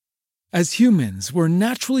As humans, we're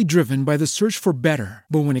naturally driven by the search for better.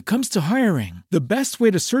 But when it comes to hiring, the best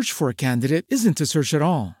way to search for a candidate isn't to search at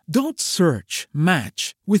all. Don't search,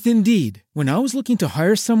 match with Indeed. When I was looking to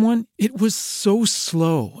hire someone, it was so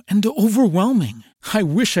slow and overwhelming. I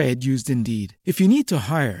wish I had used Indeed. If you need to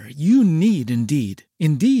hire, you need Indeed.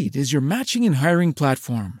 Indeed is your matching and hiring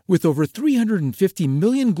platform with over 350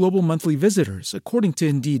 million global monthly visitors, according to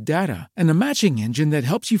Indeed data, and a matching engine that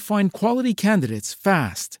helps you find quality candidates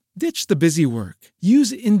fast. Ditch the busy work.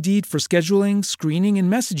 Use Indeed for scheduling, screening,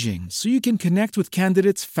 and messaging so you can connect with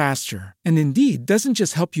candidates faster. And Indeed doesn't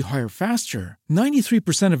just help you hire faster.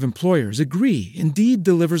 93% of employers agree Indeed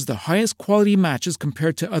delivers the highest quality matches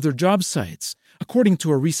compared to other job sites, according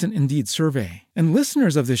to a recent Indeed survey. And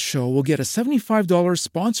listeners of this show will get a $75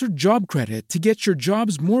 sponsored job credit to get your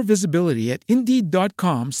jobs more visibility at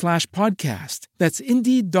Indeed.com/podcast. That's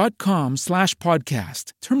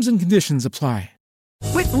Indeed.com/podcast. Terms and conditions apply.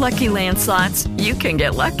 With Lucky Land Slots, you can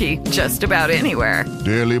get lucky just about anywhere.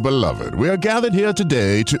 Dearly beloved, we are gathered here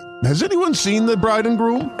today to... Has anyone seen the bride and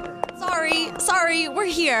groom? Sorry, we're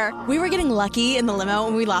here. We were getting lucky in the limo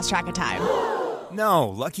and we lost track of time. No,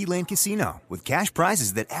 Lucky Land Casino, with cash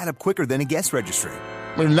prizes that add up quicker than a guest registry.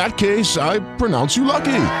 In that case, I pronounce you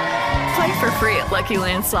lucky. Play for free at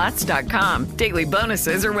LuckyLandSlots.com. Daily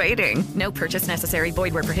bonuses are waiting. No purchase necessary.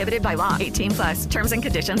 Void where prohibited by law. 18+. Terms and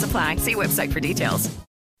conditions apply. See website for details.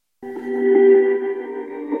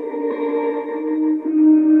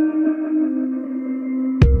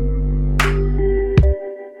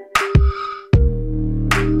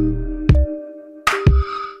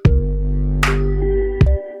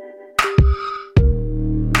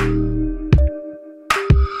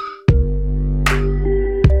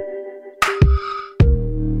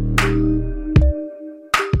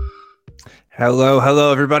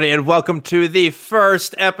 Hello, everybody, and welcome to the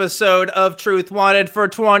first episode of Truth Wanted for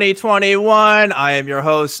 2021. I am your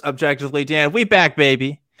host, Objectively Dan. We back,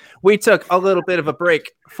 baby. We took a little bit of a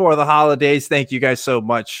break for the holidays. Thank you guys so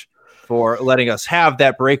much for letting us have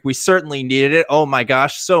that break. We certainly needed it. Oh my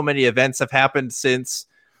gosh, so many events have happened since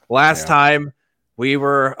last time we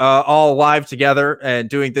were all live together and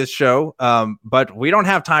doing this show. But we don't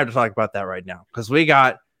have time to talk about that right now because we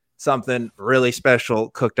got something really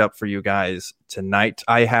special cooked up for you guys tonight.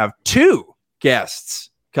 I have two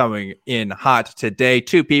guests coming in hot today,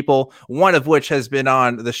 two people, one of which has been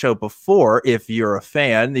on the show before, if you're a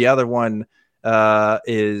fan. The other one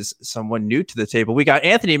is someone new to the table. We got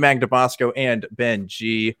Anthony Magnabosco and Ben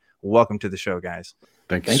G. Welcome to the show, guys.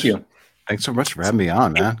 Thank you. Thanks so much for having me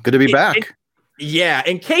on, man. Good to be back.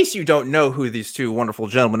 In case you don't know who these two wonderful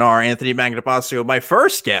gentlemen are, Anthony Magnabosco, my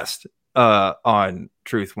first guest on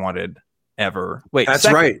Truth Wanted ever. Wait, that's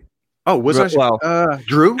second. Right. Oh, was I? Well,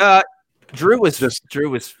 Drew? Drew was.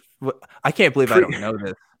 I can't believe I don't know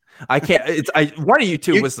this. I can't. One of you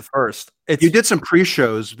two was the first. You did some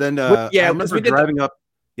pre-shows. Then I remember driving up.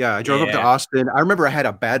 Yeah, I drove up to Austin. I remember I had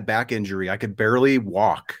a bad back injury. I could barely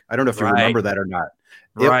walk. I don't know if you remember that or not.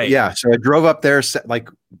 Yeah. So I drove up there,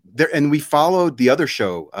 and we followed the other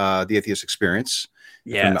show, The Atheist Experience.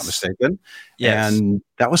 If I'm not mistaken. Yes. And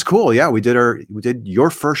that was cool. Yeah, we did your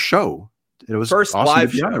first show. It was first awesome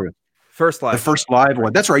live show. The first live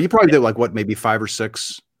one. That's right. You probably did maybe 5 or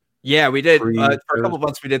 6. Yeah, we did. For a couple of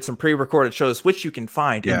months, we did some pre-recorded shows, which you can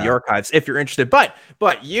find in the archives if you're interested. But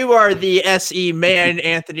you are the SE man,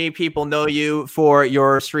 Anthony. People know you for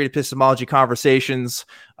your street epistemology conversations.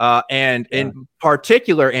 And in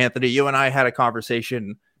particular, Anthony, you and I had a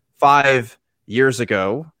conversation 5 years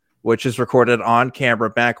ago, which is recorded on camera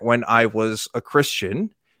back when I was a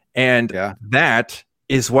Christian. And that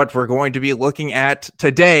is what we're going to be looking at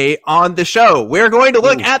today on the show. We're going to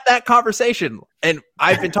look at that conversation. And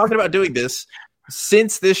I've been talking about doing this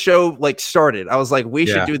since this show started. I was like, we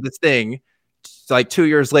should do this thing. 2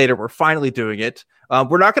 years later, we're finally doing it.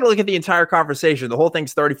 We're not going to look at the entire conversation. The whole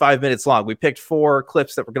thing's 35 minutes long. We picked 4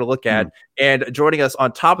 clips that we're going to look at. And joining us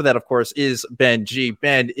on top of that, of course, is Ben G.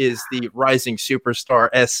 Ben is the rising superstar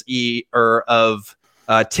SE-er of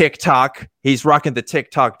TikTok. He's rocking the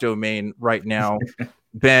TikTok domain right now.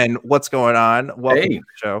 Ben, what's going on? Welcome to the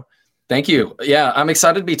show. Thank you. Yeah, I'm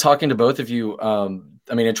excited to be talking to both of you. In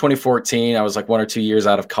 2014, I was 1 or 2 years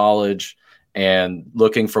out of college and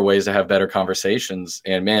looking for ways to have better conversations.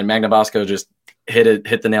 And man, Magnabosco just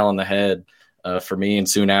hit the nail on the head for me. And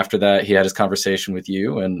soon after that, he had his conversation with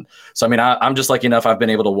you. And so, I'm just lucky enough. I've been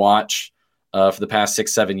able to watch for the past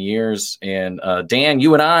 6-7 years. And Dan,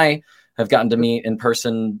 you and I have gotten to meet in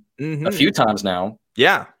person a few times now.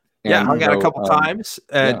 Yeah. Yeah, hung out a couple times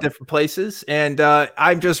at different places. And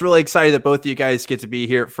I'm just really excited that both of you guys get to be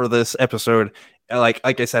here for this episode. Like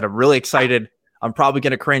I said, I'm really excited. I'm probably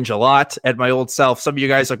going to cringe a lot at my old self. Some of you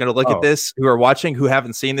guys are going to look at this who are watching, who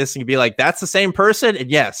haven't seen this, and be like, that's the same person. And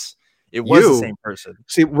yes, it was the same person.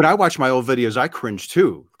 See, when I watch my old videos, I cringe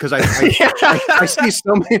too, because I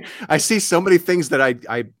see so many things that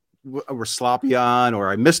I were sloppy on, or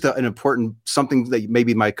I missed an important something that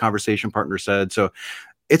maybe my conversation partner said. So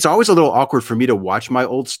it's always a little awkward for me to watch my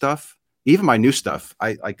old stuff. Even my new stuff,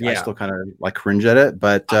 I still kind of like cringe at it,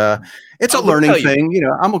 but it's a learning thing.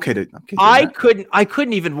 I'm okay to. I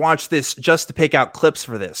couldn't even watch this just to pick out clips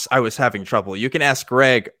for this. I was having trouble. You can ask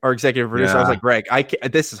Greg, our executive producer. I was like, Greg,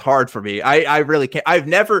 this is hard for me. I really can't. I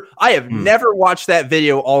have never watched that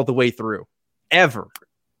video all the way through, ever.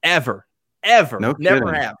 No never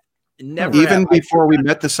kidding. have. Never. Even before we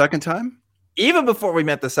met the second time. Even before we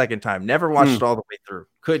met the second time, never watched it all the way through.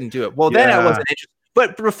 Couldn't do it. Well, then I wasn't interested.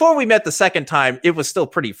 But before we met the second time, it was still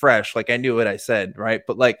pretty fresh. Like I knew what I said, right?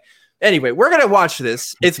 But like, anyway, we're going to watch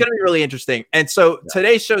this. It's going to be really interesting. And so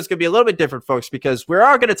today's show is going to be a little bit different, folks, because we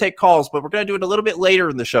are going to take calls, but we're going to do it a little bit later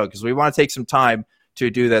in the show because we want to take some time to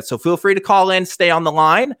do that. So feel free to call in, stay on the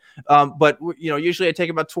line. But usually I take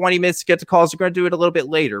about 20 minutes to get to calls. We're going to do it a little bit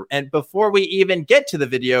later. And before we even get to the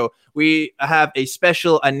video, we have a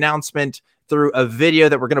special announcement through a video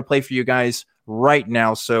that we're going to play for you guys right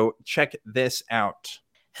now. So check this out.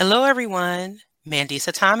 Hello, everyone.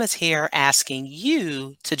 Mandisa Thomas here, asking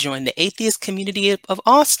you to join the atheist community of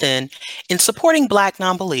Austin in supporting Black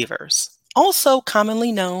Nonbelievers, also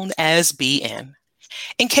commonly known as BN.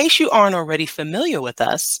 In case you aren't already familiar with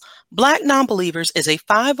us, Black Nonbelievers is a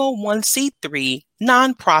 501c3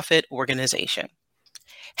 nonprofit organization.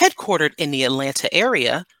 Headquartered in the Atlanta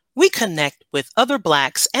area, we connect with other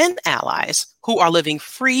Blacks and allies who are living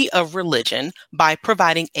free of religion by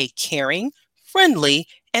providing a caring, friendly,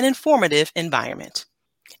 and informative environment.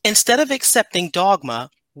 Instead of accepting dogma,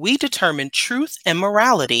 we determine truth and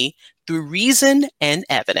morality through reason and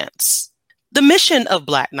evidence. The mission of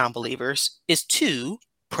Black Nonbelievers is to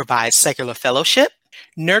provide secular fellowship,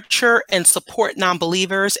 nurture and support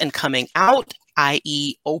nonbelievers in coming out,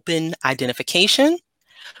 i.e. open identification,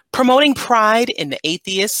 promoting pride in the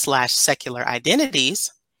atheist/secular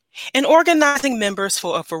identities, and organizing members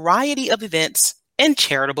for a variety of events and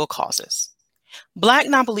charitable causes. Black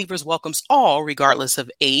Nonbelievers welcomes all regardless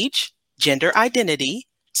of age, gender identity,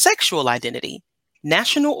 sexual identity,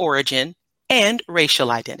 national origin, and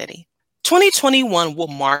racial identity. 2021 will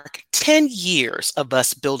mark 10 years of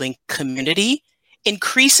us building community,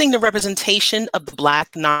 increasing the representation of the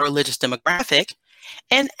Black non-religious demographic,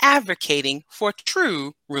 and advocating for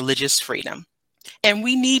true religious freedom. And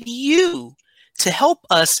we need you to help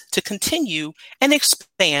us to continue and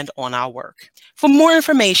expand on our work. For more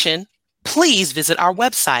information, please visit our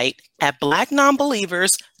website at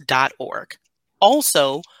blacknonbelievers.org.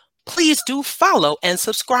 Also, please do follow and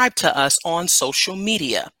subscribe to us on social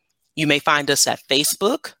media. You may find us at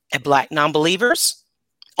Facebook at Black Nonbelievers,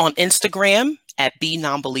 on Instagram at B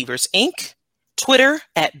Nonbelievers Inc., Twitter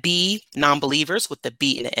at B Nonbelievers with the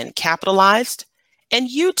B and the N capitalized, and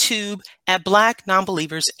YouTube at Black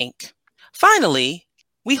Nonbelievers Inc. Finally,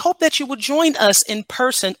 we hope that you will join us in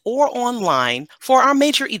person or online for our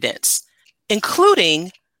major events,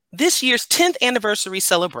 including this year's 10th anniversary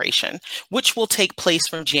celebration, which will take place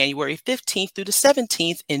from January 15th through the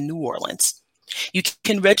 17th in New Orleans. You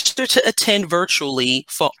can register to attend virtually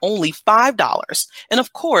for only $5. And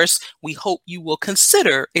of course, we hope you will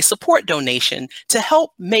consider a support donation to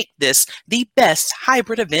help make this the best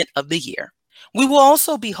hybrid event of the year. We will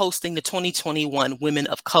also be hosting the 2021 Women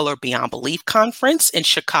of Color Beyond Belief Conference in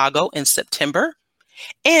Chicago in September,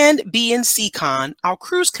 and BNCCon, our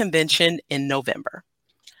cruise convention, in November.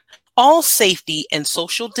 All safety and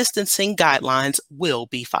social distancing guidelines will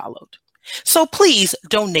be followed. So please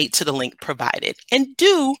donate to the link provided and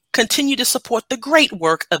do continue to support the great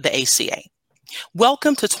work of the ACA.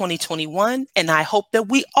 Welcome to 2021, and I hope that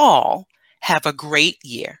we all have a great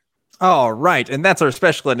year. All right, and that's our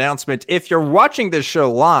special announcement. If you're watching this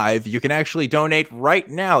show live, you can actually donate right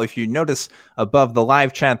now. If you notice above the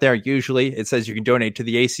live chat there, usually it says you can donate to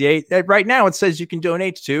the ACA. Right now it says you can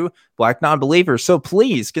donate to Black Nonbelievers. So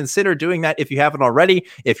please consider doing that if you haven't already.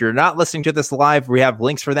 If you're not listening to this live, we have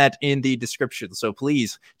links for that in the description. So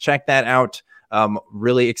please check that out.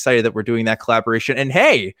 Really excited that we're doing that collaboration. And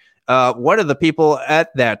hey, one of the people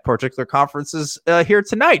at that particular conference is here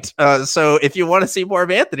tonight. So if you want to see more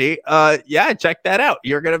of Anthony, check that out.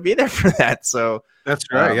 You're going to be there for that. So that's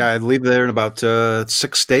right. I leave there in about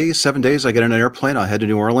 7 days. I get in an airplane. I'll head to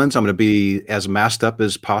New Orleans. I'm going to be as masked up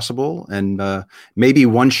as possible, and maybe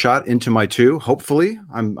one shot into my two. Hopefully,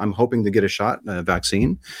 I'm hoping to get a shot,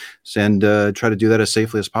 vaccine, and try to do that as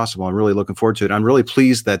safely as possible. I'm really looking forward to it. I'm really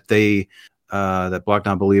pleased that they that Black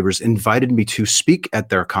Nonbelievers invited me to speak at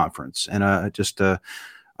their conference, and I'm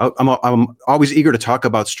always eager to talk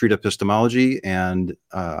about street epistemology, and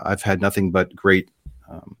I've had nothing but great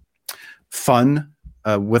fun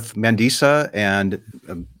with Mandisa and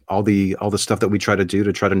all the stuff that we try to do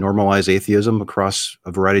to try to normalize atheism across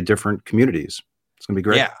a variety of different communities. It's gonna be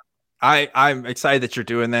great. Yeah. I'm excited that you're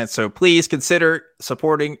doing that. So please consider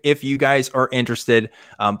supporting if you guys are interested.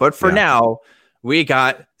 But for now, we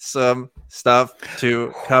got some stuff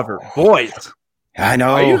to cover. Boys, I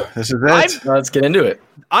know this is it. Let's get into it.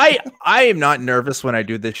 I am not nervous when I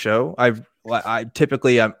do this show. I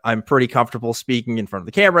typically I'm pretty comfortable speaking in front of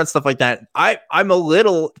the camera and stuff like that. I'm a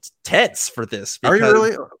little tense for this. Are you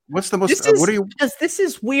really? What's the most? What are you? Because this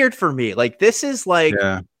is weird for me. Like this is like.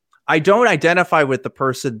 Yeah. I don't identify with the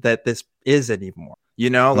person that this is anymore. You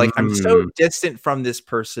know, like I'm so distant from this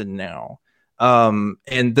person now.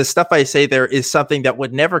 And the stuff I say there is something that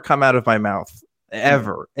would never come out of my mouth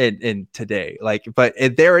ever in today. Like, but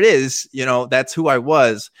there it is, you know, that's who I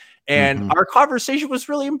was. And our conversation was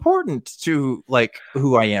really important to like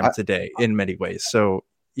who I am today in many ways. So,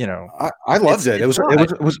 you know, I loved it. It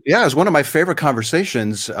was one of my favorite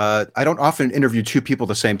conversations. I don't often interview two people at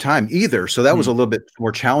the same time either. So that was a little bit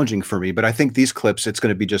more challenging for me, but I think these clips, it's going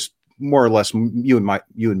to be just more or less you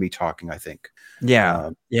and me talking, I think.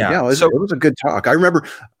 Yeah. It was a good talk. I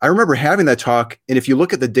remember having that talk. And if you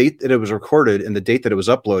look at the date that it was recorded and the date that it was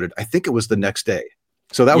uploaded, I think it was the next day.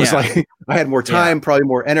 So that was like, I had more time, probably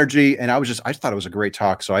more energy. And I thought it was a great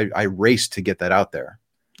talk. So I raced to get that out there.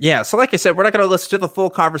 Yeah, so like I said, we're not going to listen to the full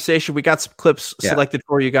conversation. We got some clips selected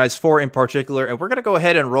for you guys, 4 in particular, and we're going to go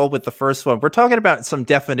ahead and roll with the first one. We're talking about some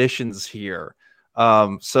definitions here.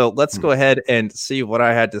 So let's go ahead and see what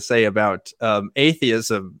I had to say about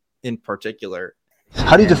atheism in particular.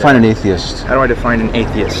 How do you define an atheist? How do I define an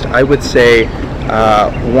atheist? I would say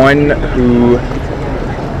one who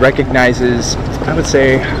recognizes,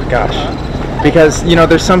 because, you know,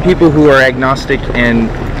 there's some people who are agnostic, and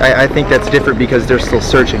I think that's different because they're still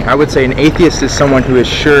searching. I would say an atheist is someone who is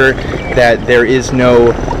sure that there is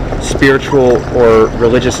no spiritual or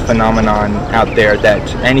religious phenomenon out there, that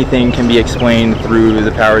anything can be explained through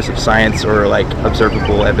the powers of science or like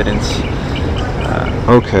observable evidence.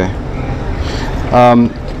 Okay.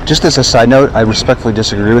 Just as a side note, I respectfully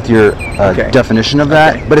disagree with your definition of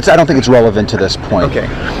that, but I don't think it's relevant to this point. Okay.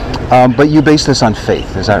 But you base this on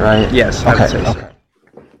faith, is that right? Yes. Okay.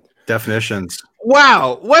 Definitions.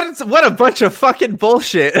 Wow, what a bunch of fucking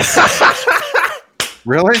bullshit.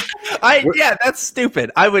 Really? That's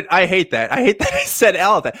stupid. I hate that. I hate that I said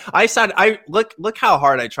all of that. Look how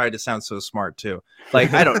hard I tried to sound so smart too.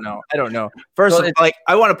 Like I don't know. First,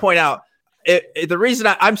 I want to point out the reason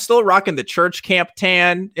I'm still rocking the church camp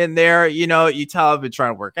tan in there. You know, you tell I've been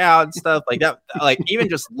trying to work out and stuff like that. Like even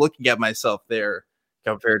just looking at myself there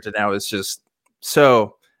compared to now is just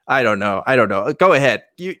so. I don't know. Go ahead.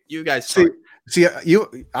 You guys see.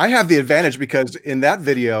 I have the advantage because in that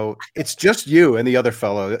video, it's just you and the other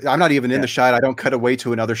fellow. I'm not even in the shot. I don't cut away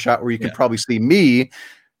to another shot where you can probably see me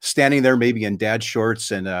standing there, maybe in dad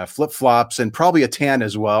shorts and flip flops and probably a tan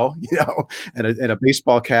as well, you know, and a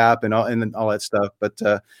baseball cap and all that stuff. But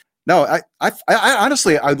no, I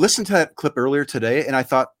honestly, I listened to that clip earlier today and I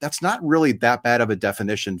thought that's not really that bad of a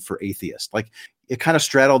definition for atheist. Like it kind of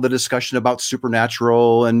straddled the discussion about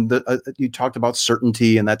supernatural and you talked about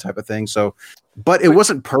certainty and that type of thing. So, but it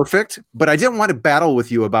wasn't perfect, but I didn't want to battle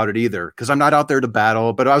with you about it either because I'm not out there to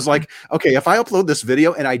battle. But I was like, okay, if I upload this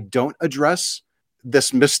video and I don't address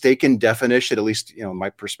this mistaken definition, at least, you know, my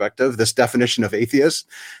perspective, this definition of atheist,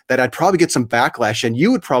 that I'd probably get some backlash and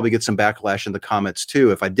you would probably get some backlash in the comments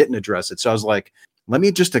too if I didn't address it. So I was like, let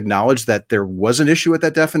me just acknowledge that there was an issue with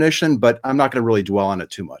that definition, but I'm not going to really dwell on it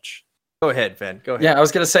too much. Go ahead, Ben. Go ahead. Yeah, I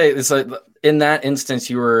was going to say, it's like in that instance,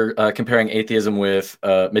 you were comparing atheism with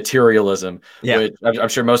materialism, which I'm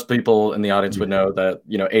sure most people in the audience would know that,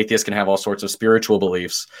 you know, atheists can have all sorts of spiritual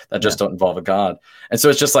beliefs that just don't involve a God. And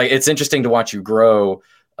so it's just like, it's interesting to watch you grow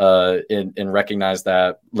and recognize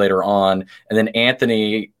that later on. And then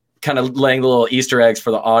Anthony kind of laying the little Easter eggs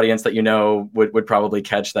for the audience that, you know, would probably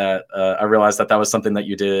catch that. I realized that was something that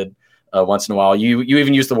you did once in a while. You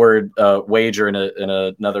even use the word wager in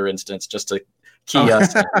another instance just to key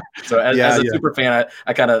us in. So as a super fan,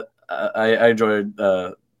 I enjoyed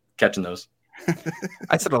catching those.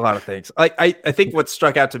 I said a lot of things. I think what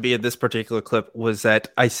struck out to me in this particular clip was that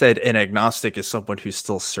I said an agnostic is someone who's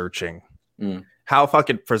still searching. How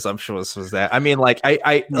fucking presumptuous was that? I mean, like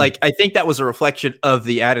I think that was a reflection of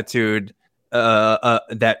the attitude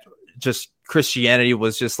that just Christianity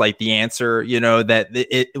was just like the answer, you know, that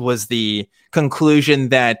it was the conclusion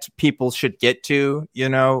that people should get to, you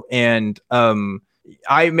know, and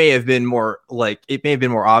I may have been more like, it may have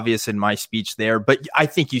been more obvious in my speech there, but I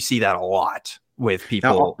think you see that a lot with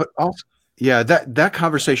people. Now, but also, yeah, that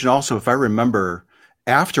conversation also, if I remember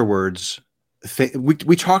afterwards,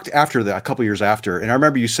 we talked after that, a couple years after, and I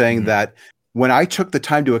remember you saying that when I took the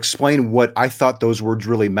time to explain what I thought those words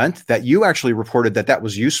really meant, that you actually reported that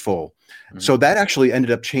was useful. So that actually ended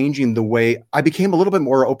up changing the way I became a little bit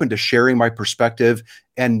more open to sharing my perspective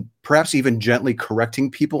and perhaps even gently correcting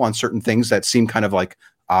people on certain things that seem kind of like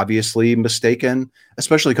obviously mistaken,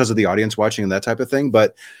 especially because of the audience watching and that type of thing.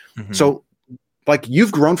 But so like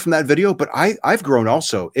you've grown from that video, but I've grown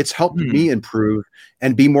also. It's helped me improve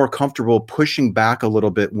and be more comfortable pushing back a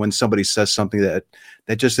little bit when somebody says something that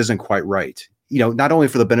just isn't quite right. You know, not only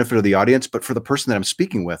for the benefit of the audience, but for the person that I'm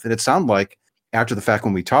speaking with. And it sounded like after the fact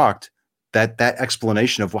when we talked, that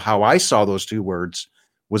explanation of how I saw those two words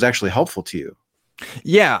was actually helpful to you.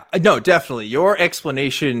 Yeah, no, definitely. Your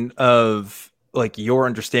explanation of like your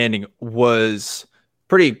understanding was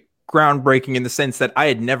pretty groundbreaking in the sense that I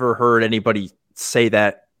had never heard anybody say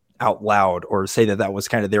that out loud or say that was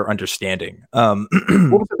kind of their understanding. What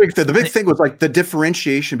was the big thing? The big thing was like the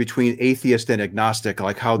differentiation between atheist and agnostic,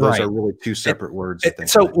 like how those are really two separate words.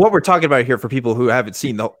 So what we're talking about here for people who haven't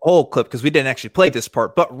seen the whole clip, because we didn't actually play this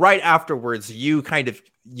part, but right afterwards,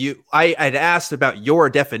 I had asked about your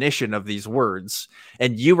definition of these words,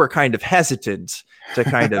 and you were kind of hesitant to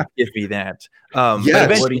kind of give me that.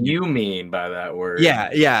 What do you mean by that word? Yeah.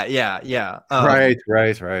 Right.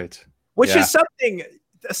 Which is something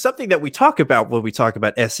that we talk about when we talk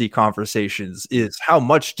about SE conversations is how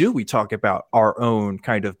much do we talk about our own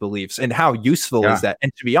kind of beliefs and how useful is that?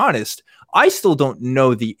 And to be honest, I still don't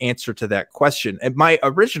know the answer to that question. And my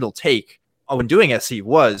original take when doing SE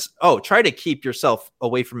was, try to keep yourself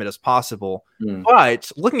away from it as possible.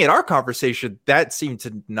 But looking at our conversation, that seemed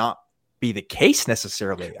to not be the case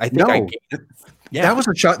necessarily. I think that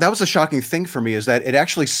was a shocking thing for me, is that it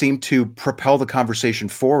actually seemed to propel the conversation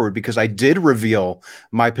forward because I did reveal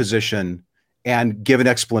my position and give an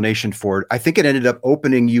explanation for it. I think it ended up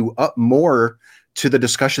opening you up more to the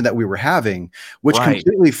discussion that we were having, which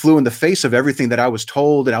completely flew in the face of everything that I was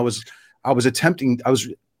told. And I was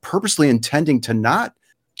purposely intending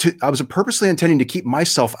to keep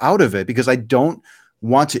myself out of it because I don't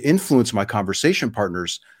want to influence my conversation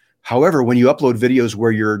partners. However, when you upload videos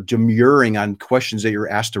where you're demurring on questions that you're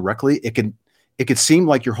asked directly, it could seem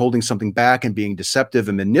like you're holding something back and being deceptive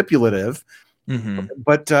and manipulative.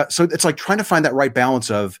 But so it's like trying to find that right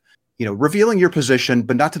balance of, you know, revealing your position,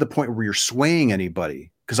 but not to the point where you're swaying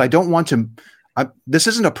anybody. Because I don't want to. This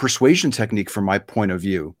isn't a persuasion technique from my point of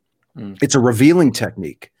view. It's a revealing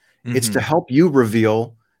technique. It's to help you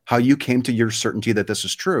reveal how you came to your certainty that this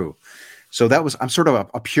is true. So I'm sort of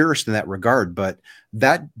a purist in that regard, but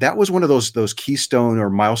that was one of those keystone or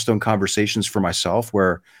milestone conversations for myself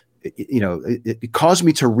where, it caused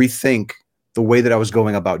me to rethink the way that I was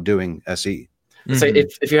going about doing SE. So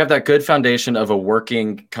if you have that good foundation of a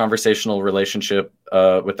working conversational relationship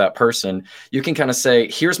with that person, you can kind of say,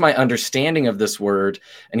 here's my understanding of this word,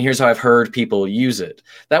 and here's how I've heard people use it.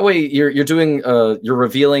 That way you're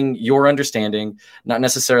revealing your understanding, not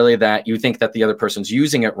necessarily that you think that the other person's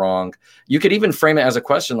using it wrong. You could even frame it as a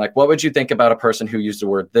question, like, what would you think about a person who used the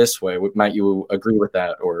word this way? Might you agree with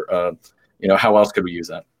that? Or, how else could we use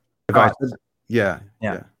that?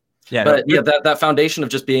 That foundation of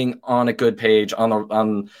just being on a good page,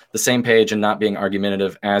 on the same page, and not being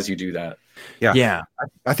argumentative as you do that. I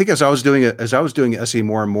think as I was doing SE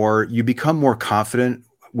more and more, you become more confident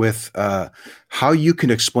with how you can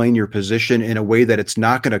explain your position in a way that it's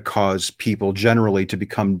not going to cause people generally to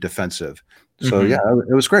become defensive. So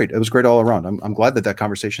it was great. It was great all around. I'm glad that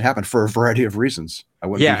conversation happened for a variety of reasons. I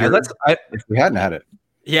wouldn't be here if we hadn't had it.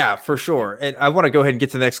 Yeah, for sure. And I want to go ahead and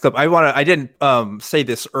get to the next clip. I didn't say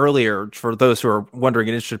this earlier for those who are wondering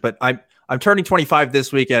and interested, but I'm turning 25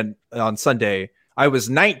 this weekend on Sunday. I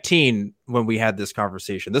was 19 when we had this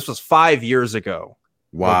conversation. This was 5 years ago.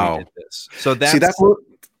 Wow. We did this. So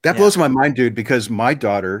that blows my mind, dude, because my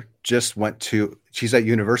daughter just she's at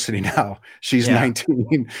university now. She's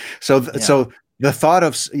 19. So the thought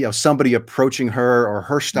of somebody approaching her or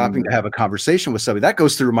her stopping to have a conversation with somebody, that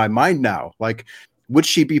goes through my mind now. Like, would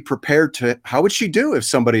she be prepared how would she do if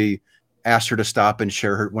somebody asked her to stop and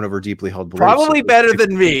share one of her deeply held beliefs? Probably better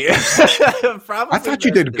than me. I thought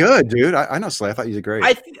you did good, dude. Honestly, I thought you did great.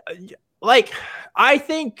 I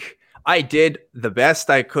think I did the best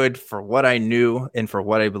I could for what I knew and for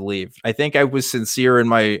what I believed. I think I was sincere in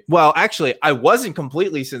actually, I wasn't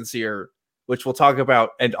completely sincere which we'll talk about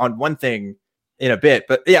and on one thing in a bit.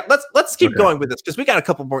 But yeah, let's keep going with this because we got a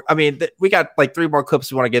couple more. I mean, we got like 3 more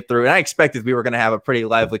clips we want to get through, and I expected we were going to have a pretty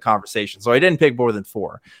lively conversation, so I didn't pick more than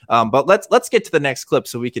 4. But let's get to the next clip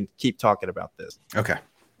so we can keep talking about this. Okay.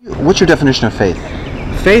 What's your definition of faith?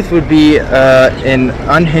 Faith would be an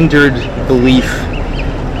unhindered belief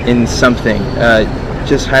in something,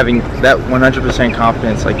 just having that 100%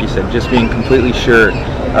 confidence, like you said, just being completely sure,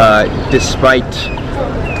 despite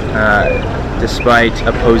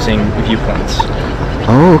opposing viewpoints.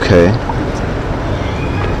 Oh, okay.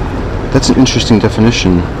 That's an interesting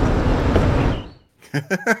definition.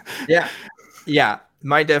 Yeah.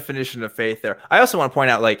 My definition of faith there. I also want to point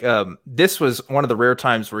out, like, this was one of the rare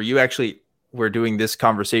times where you actually were doing this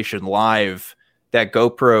conversation live. That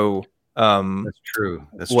GoPro that's true.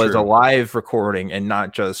 Was a live recording and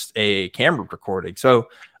not just a camera recording. So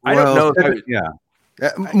I don't know.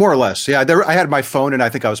 More or less. Yeah. I had my phone and I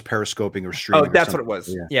think I was periscoping or streaming. Oh, that's what it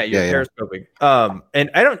was. Yeah. You're periscoping.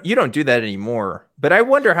 And you don't do that anymore, but I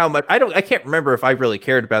wonder how much, I can't remember if I really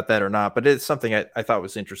cared about that or not, but it's something I thought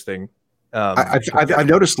was interesting. I've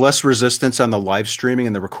noticed less resistance on the live streaming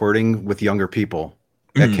and the recording with younger people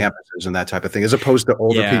at campuses and that type of thing, as opposed to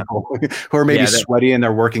older people who are maybe sweaty and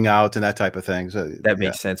they're working out and that type of thing. So that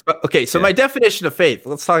makes sense. But okay, so my definition of faith.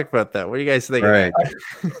 Let's talk about that. What do you guys think? Right.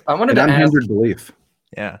 I wanted to ask. Belief.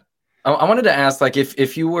 Yeah. I wanted to ask, like,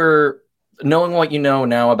 if you were knowing what you know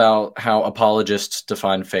now about how apologists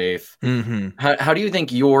define faith, how do you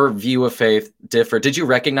think your view of faith differed? Did you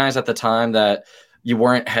recognize at the time that you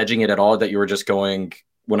weren't hedging it at all, that you were just going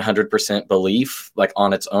 100% belief, like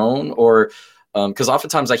on its own? Or because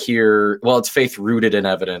oftentimes I hear, well, it's faith rooted in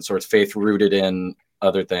evidence, or it's faith rooted in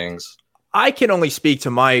other things. I can only speak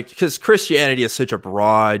to because Christianity is such a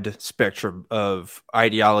broad spectrum of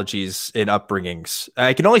ideologies and upbringings.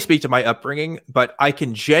 I can only speak to my upbringing, but I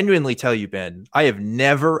can genuinely tell you, Ben, I have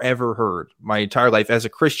never, ever heard my entire life as a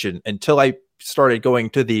Christian until I started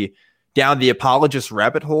going down the apologist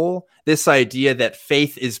rabbit hole, this idea that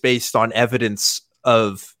faith is based on evidence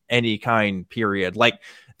of any kind, period. Like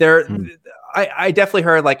I definitely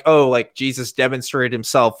heard like Jesus demonstrated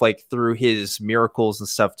himself like through his miracles and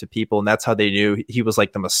stuff to people, and that's how they knew he was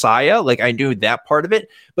like the Messiah. Like I knew that part of it,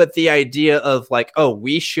 but the idea of like, oh,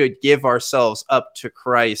 we should give ourselves up to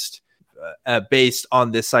Christ based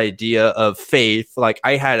on this idea of faith. Like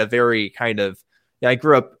I had a very kind of, I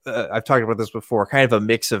grew up, I've talked about this before, kind of a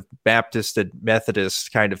mix of Baptist and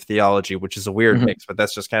Methodist kind of theology, which is a weird mix, but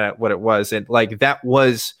that's just kind of what it was. And like that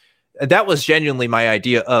was genuinely my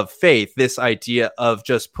idea of faith, this idea of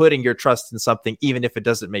just putting your trust in something, even if it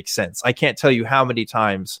doesn't make sense. I can't tell you how many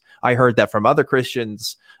times I heard that from other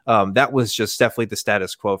Christians. That was just definitely the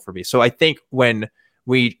status quo for me. So I think when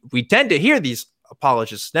we tend to hear these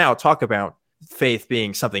apologists now talk about faith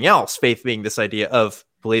being something else, faith being this idea of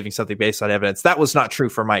believing something based on evidence, that was not true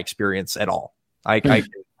from my experience at all.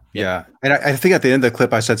 Yeah. And I think at the end of the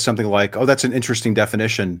clip, I said something like, oh, that's an interesting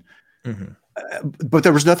definition. But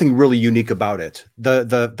there was nothing really unique about it.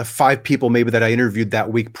 The 5 people maybe that I interviewed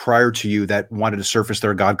that week prior to you that wanted to surface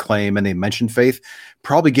their God claim and they mentioned faith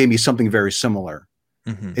probably gave me something very similar.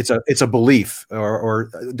 It's a belief,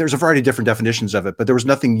 or there's a variety of different definitions of it, but there was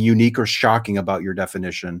nothing unique or shocking about your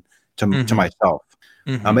definition to myself.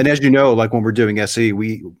 And as you know, like when we're doing SE, at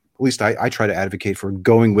least I try to advocate for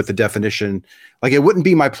going with the definition. Like it wouldn't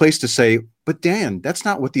be my place to say, but Dan, that's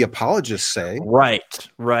not what the apologists say. Right.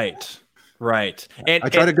 And I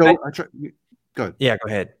try to go. Go ahead. Yeah, go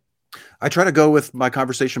ahead. I try to go with my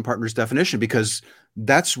conversation partner's definition because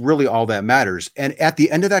that's really all that matters. And at the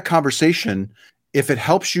end of that conversation, if it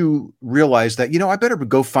helps you realize that, I better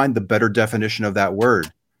go find the better definition of that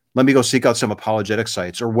word. Let me go seek out some apologetic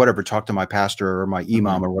sites or whatever, talk to my pastor or my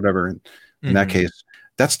imam or whatever. In that case,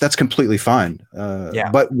 that's completely fine.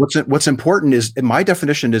 But what's important is my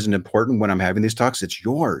definition isn't important when I'm having these talks. It's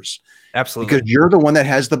yours. Absolutely. Because you're the one that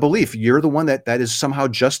has the belief. You're the one that is somehow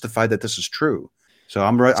justified that this is true. So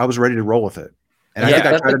I was ready to roll with it. And I think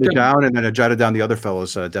I jotted it down, and then I jotted down the other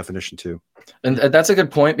fellow's definition too. And that's a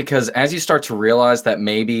good point, because as you start to realize that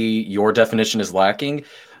maybe your definition is lacking,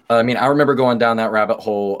 I mean, I remember going down that rabbit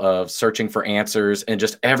hole of searching for answers, and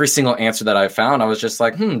just every single answer that I found, I was just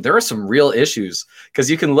like, there are some real issues, because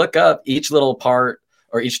you can look up each little part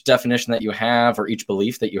or each definition that you have or each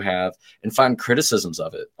belief that you have and find criticisms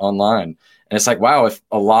of it online. And it's like, wow, if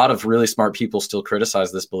a lot of really smart people still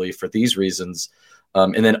criticize this belief for these reasons,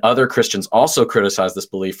 and then other Christians also criticize this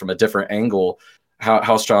belief from a different angle,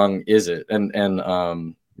 how strong is it? And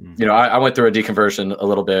I went through a deconversion a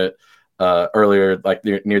little bit earlier, like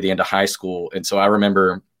near the end of high school. And so I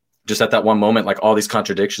remember just at that one moment, like all these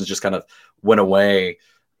contradictions just kind of went away.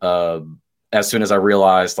 as soon as I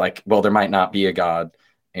realized, like, well, there might not be a God.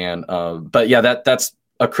 And but yeah, that's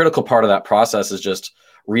a critical part of that process, is just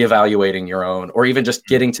reevaluating your own, or even just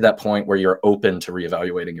getting to that point where you're open to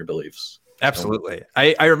reevaluating your beliefs. Absolutely.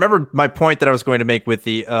 I remember my point that I was going to make with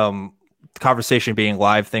the conversation being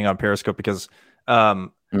live thing on Periscope, because I,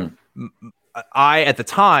 at the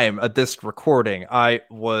time of this recording, I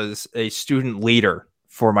was a student leader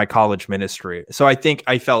for my college ministry. So I think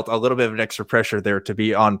I felt a little bit of an extra pressure there to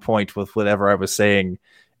be on point with whatever I was saying.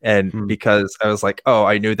 And because I was like, oh,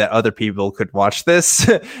 I knew that other people could watch this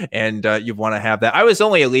and you want to have that. I was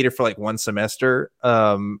only a leader for like one semester.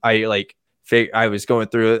 I was going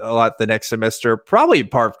through a lot the next semester, probably in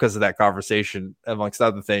part because of that conversation, amongst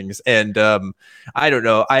other things. And I don't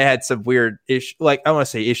know, I had some weird issues, like, I want to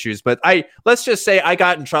say issues, but let's just say I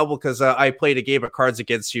got in trouble because I played a game of Cards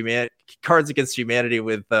Against Humanity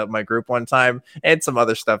with my group one time, and some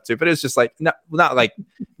other stuff too. But it was just like not like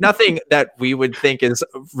nothing that we would think is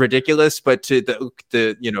ridiculous, but to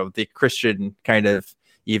the Christian kind of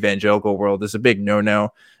evangelical world is a big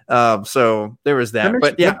no. So there was that.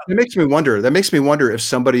 That makes me wonder if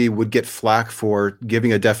somebody would get flack for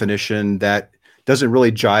giving a definition that doesn't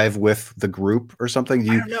really jive with the group or something.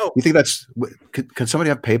 I don't know. You think that's, can somebody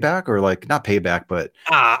have payback, or like not payback, but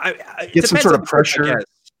get some sort of pressure?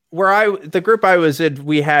 The group I was in,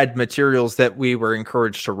 we had materials that we were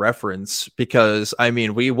encouraged to reference, because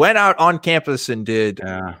we went out on campus and did,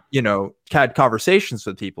 had conversations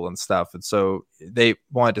with people and stuff. And so they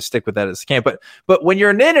wanted to stick with that as camp. But when you're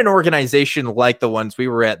in an organization like the ones we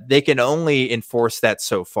were at, they can only enforce that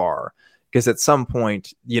so far, because at some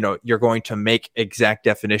point, you're going to make exact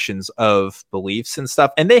definitions of beliefs and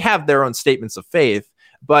stuff. And they have their own statements of faith,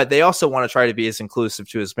 but they also want to try to be as inclusive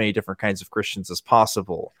to as many different kinds of Christians as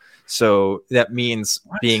possible. So that means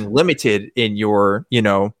being limited in your,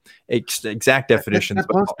 exact definitions.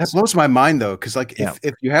 That blows my mind, though, because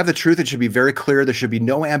if you have the truth, it should be very clear. There should be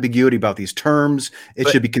no ambiguity about these terms. It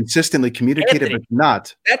should be consistently communicated. Anthony, but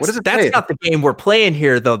not. That's not the game we're playing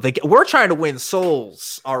here, though. We're trying to win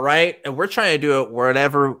souls, all right? And we're trying to do it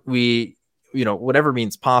whatever whatever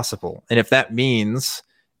means possible. And if that means,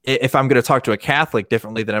 if I'm going to talk to a Catholic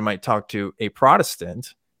differently than I might talk to a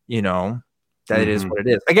Protestant, that it is what it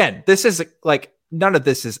is. Again, this is like, none of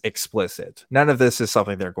this is explicit. None of this is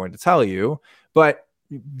something they're going to tell you, but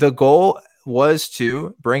the goal was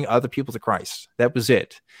to bring other people to Christ. That was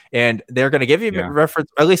it. And they're going to give you reference,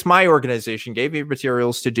 at least my organization gave me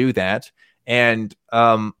materials to do that. And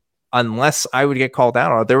unless I would get called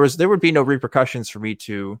out on it, there would be no repercussions for me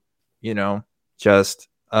to, just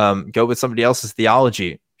go with somebody else's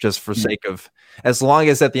theology, just for sake of, as long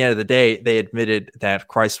as at the end of the day they admitted that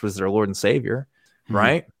Christ was their Lord and Savior,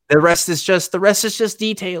 right? The rest is just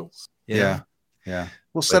details. Yeah.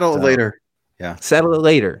 We'll settle it later. Yeah, settle it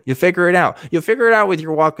later. You figure it out. You'll figure it out with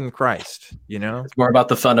your walk in Christ. It's more about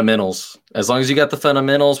the fundamentals. As long as you got the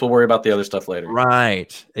fundamentals, we'll worry about the other stuff later.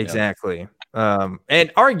 Right. Exactly. And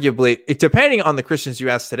arguably, depending on the Christians you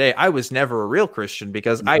ask today, I was never a real Christian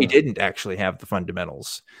because I didn't actually have the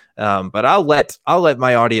fundamentals. But I'll let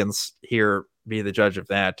my audience here be the judge of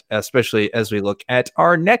that, especially as we look at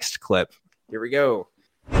our next clip. Here we go.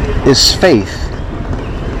 Is faith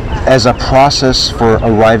as a process for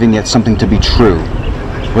arriving at something to be true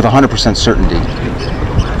with 100% certainty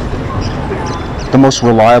the most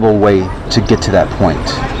reliable way to get to that point?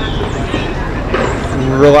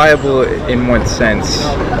 Reliable in what sense,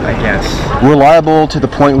 I guess? Reliable to the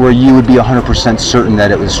point where you would be 100% certain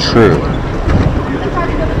that it was true.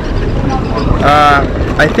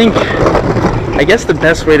 I guess the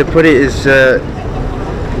best way to put it is,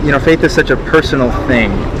 faith is such a personal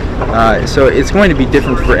thing. So it's going to be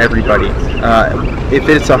different for everybody. If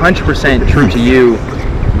it's 100% true to you,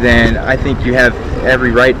 then I think you have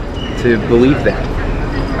every right to believe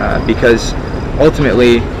that. Because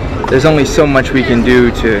ultimately, there's only so much we can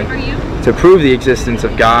do to prove the existence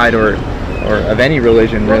of God or of any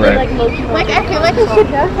religion, really. Okay,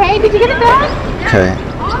 did you get it back? Okay.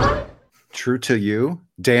 True to you,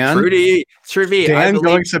 Dan? True to me. Dan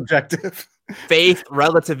going subjective. Faith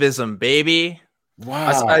relativism, baby.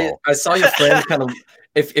 Wow. I saw your friend kind of,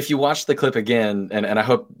 if you watch the clip again, and I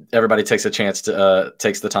hope everybody takes the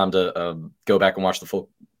time to go back and watch the full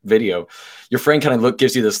video. Your friend kind of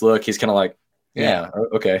gives you this look. He's kind of like, yeah,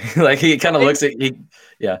 okay. Like he kind of looks at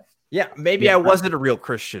maybe I wasn't a real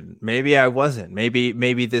Christian. Maybe I wasn't.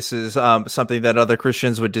 Maybe this is something that other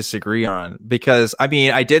Christians would disagree on, because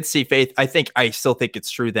I did see faith. I still think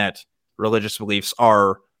it's true that religious beliefs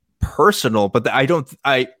are personal, but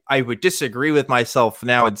I would disagree with myself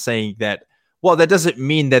now in saying that, well, that doesn't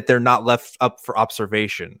mean that they're not left up for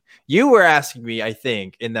observation. You were asking me, I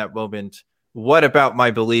think, in that moment, what about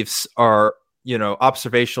my beliefs are,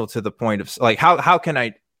 observational to the point of like, how can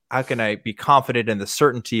I be confident in the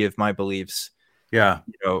certainty of my beliefs? Yeah.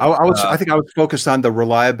 I think I was focused on the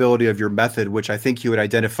reliability of your method, which I think you had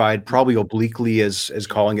identified probably obliquely as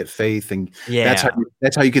calling it faith. And that's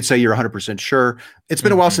how you could say you're 100% sure. It's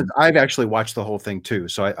been a while since I've actually watched the whole thing too.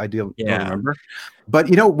 So I don't remember. But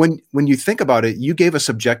when you think about it, you gave a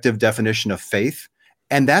subjective definition of faith,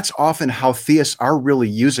 and that's often how theists are really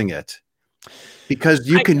using it, because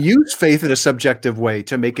you can use faith in a subjective way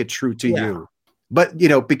to make it true to you. But,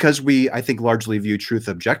 because I think largely view truth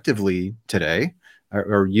objectively today,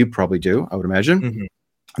 or you probably do, I would imagine,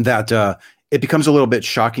 that it becomes a little bit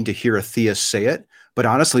shocking to hear a theist say it. But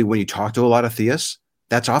honestly, when you talk to a lot of theists,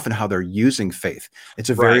 that's often how they're using faith. It's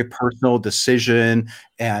a very personal decision,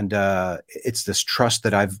 and it's this trust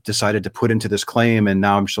that I've decided to put into this claim, and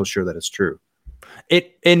now I'm so sure that it's true.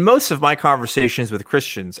 In most of my conversations with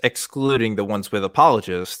Christians, excluding the ones with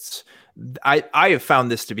apologists, I have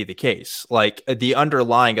found this to be the case. Like, the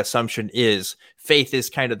underlying assumption is faith is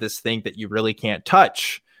kind of this thing that you really can't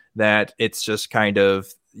touch, that it's just kind of,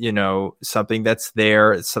 something that's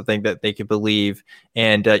there. It's something that they can believe.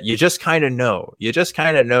 And you just kind of know. You just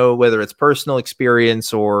kind of know whether it's personal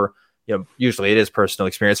experience or, usually it is personal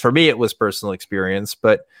experience. For me, it was personal experience.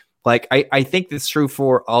 But like, I think that's true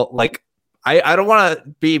for all, like, I don't want to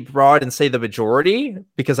be broad and say the majority,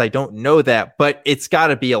 because I don't know that, but it's got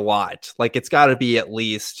to be a lot. Like, it's got to be at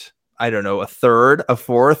least, I don't know, a third, a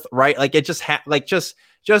fourth, right? Like, it just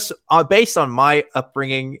just based on my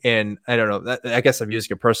upbringing, and I don't know, I guess I'm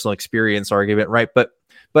using a personal experience argument, right? But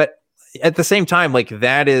at the same time, like,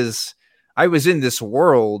 I was in this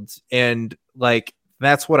world, and like,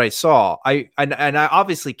 that's what I saw. I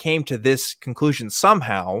obviously came to this conclusion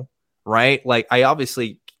somehow, right? Like, I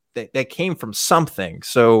obviously that came from something.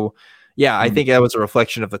 So yeah, I think that was a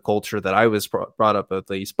reflection of the culture that I was brought up at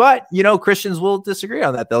least. But, Christians will disagree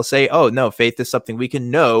on that. They'll say, oh, no, faith is something we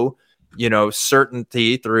can know,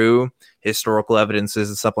 certainty through historical evidences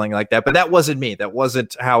and something like that. But that wasn't me. That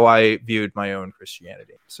wasn't how I viewed my own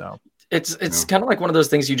Christianity. So it's kind of like one of those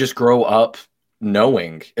things you just grow up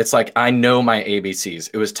knowing. It's like, I know my ABCs.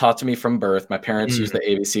 It was taught to me from birth. My parents use the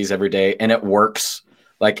ABCs every day, and it works.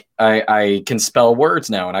 Like, I can spell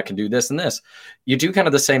words now, and I can do this and this. You do kind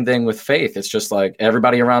of the same thing with faith. It's just like,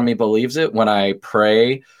 everybody around me believes it. When I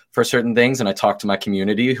pray for certain things and I talk to my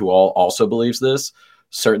community who also believes this,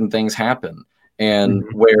 certain things happen. And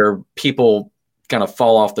where people kind of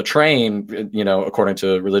fall off the train, according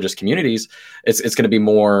to religious communities, it's going to be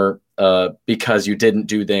more because you didn't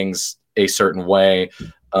do things a certain way,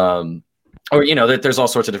 or, that there's all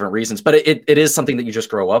sorts of different reasons. But it is something that you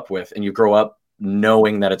just grow up with, and you grow up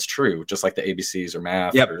knowing that it's true, just like the ABCs or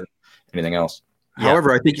math or anything else.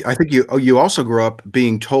 However, I think you also grow up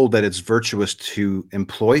being told that it's virtuous to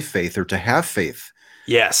employ faith or to have faith.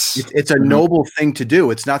 Yes. It's a noble thing to do.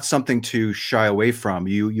 It's not something to shy away from.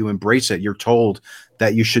 You embrace it. You're told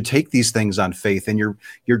that you should take these things on faith, and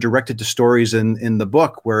you're directed to stories in the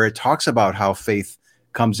book where it talks about how faith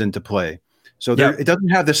comes into play. So it doesn't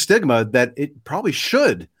have the stigma that it probably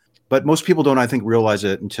should, but most people don't, I think, realize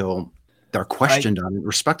it until they're questioned on it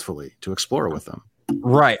respectfully to explore with them.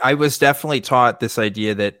 Right. I was definitely taught this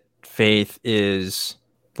idea that faith is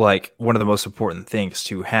like one of the most important things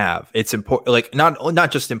to have. It's important, like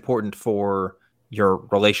not just important for your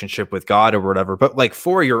relationship with God or whatever, but like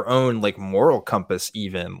for your own like moral compass,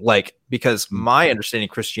 even, like, because my understanding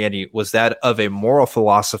of Christianity was that of a moral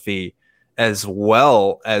philosophy as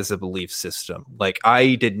well as a belief system. Like,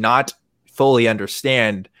 I did not fully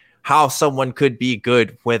understand how someone could be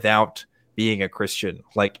good without being a Christian.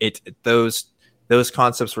 Like, those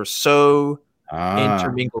concepts were so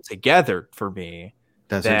intermingled together for me.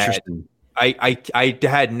 That's interesting. I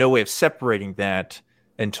had no way of separating that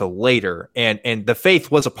until later. And the faith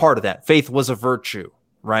was a part of that. Faith was a virtue,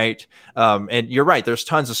 right? And you're right. There's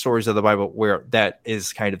tons of stories of the Bible where that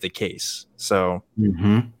is kind of the case. So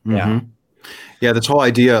yeah, this whole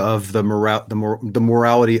idea of the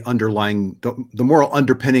morality underlying the moral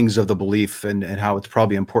underpinnings of the belief, and how it's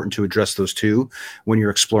probably important to address those too when you're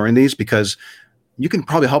exploring these, because you can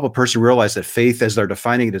probably help a person realize that faith, as they're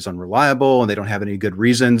defining it, is unreliable and they don't have any good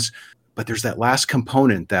reasons. But there's that last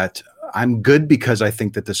component that I'm good because I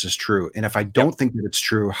think that this is true. And if I don't think that it's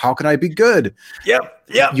true, how can I be good? Yep.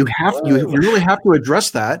 You really have to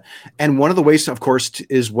address that. And one of the ways, of course,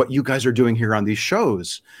 is what you guys are doing here on these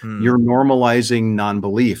shows. You're normalizing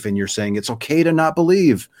non-belief, and you're saying it's okay to not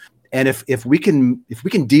believe. And if we can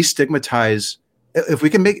destigmatize, if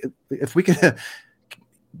we can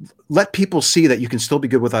let people see that you can still be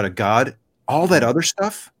good without a God, all that other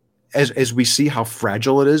stuff, as we see how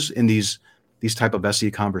fragile it is in these these type of SE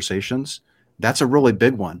conversations, that's a really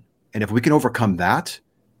big one. And if we can overcome that,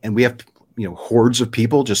 and we have, hordes of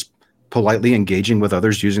people just politely engaging with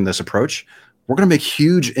others using this approach, we're going to make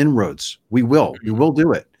huge inroads. We will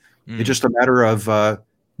do it. It's just a matter of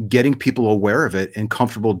getting people aware of it and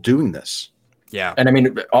comfortable doing this. Yeah. And I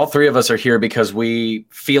mean, all three of us are here because we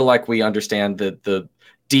feel like we understand the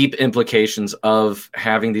deep implications of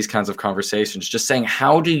having these kinds of conversations. Just saying,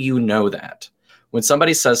 how do you know that? When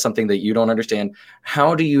somebody says something that you don't understand,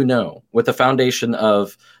 how do you know? With the foundation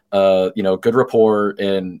of good rapport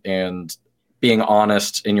and being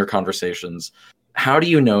honest in your conversations, how do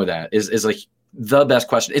you know that is like the best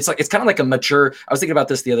question. It's kind of like a mature, I was thinking about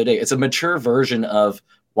this the other day. It's a mature version of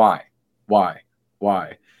why?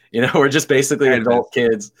 We're just basically adult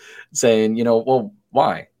kids saying, well,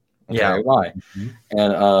 why? Okay, yeah. Why? Mm-hmm.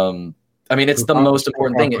 And I mean, it's the most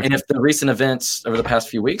important thing. And if the recent events over the past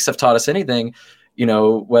few weeks have taught us anything,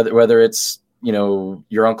 whether it's,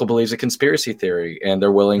 your uncle believes a conspiracy theory and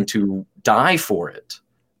they're willing to die for it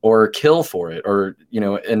or kill for it or,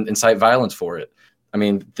 incite violence for it. I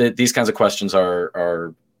mean, these kinds of questions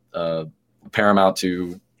are paramount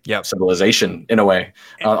to civilization in a way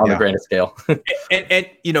on the grander scale. and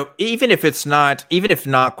even if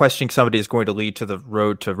not questioning somebody is going to lead to the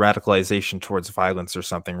road to radicalization towards violence or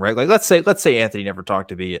something, right? Like let's say Anthony never talked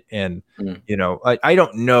to me, and I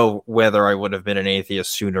don't know whether I would have been an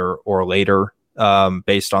atheist sooner or later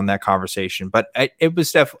based on that conversation, but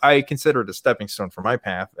I consider it a stepping stone for my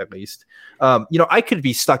path, at least. I could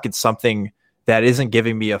be stuck in something that isn't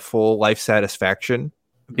giving me a full life satisfaction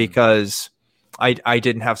because I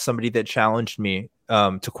didn't have somebody that challenged me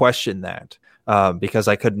to question that because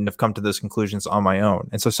I couldn't have come to those conclusions on my own.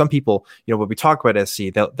 And so some people, when we talk about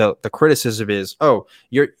SC, the criticism is, oh,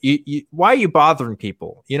 why are you bothering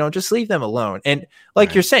people? Just leave them alone. And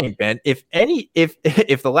like you're saying, Ben, if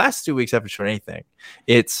the last 2 weeks haven't shown anything,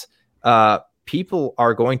 it's people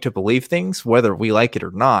are going to believe things whether we like it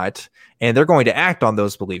or not, and they're going to act on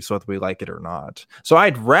those beliefs whether we like it or not. So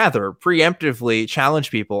I'd rather preemptively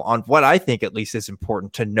challenge people on what I think at least is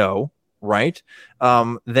important to know, right?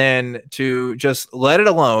 Than to just let it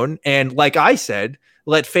alone. And like I said,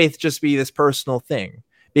 let faith just be this personal thing,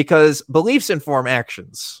 because beliefs inform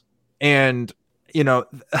actions. And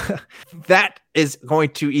that is going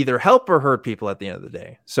to either help or hurt people at the end of the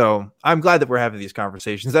day. So I'm glad that we're having these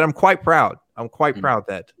conversations, and I'm quite proud. I'm quite proud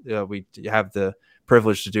that we have the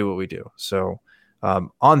privilege to do what we do. So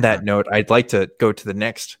on that note, I'd like to go to the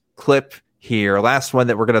next clip here. Last one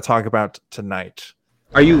that we're going to talk about tonight.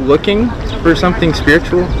 Are you looking for something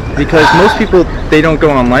spiritual? Because most people, they don't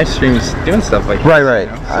go on live streams doing stuff like that. Right.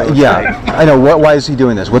 I know. Why is he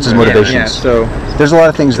doing this? What's his motivations? Yeah, so there's a lot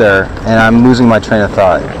of things there, and I'm losing my train of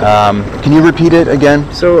thought. Can you repeat it again?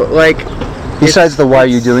 So, besides the why are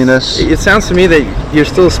you doing this? It sounds to me that you're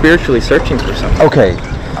still spiritually searching for something. Okay.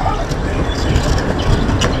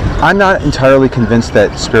 I'm not entirely convinced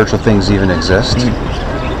that spiritual things even exist.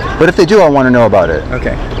 But if they do, I want to know about it.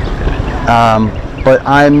 Okay. But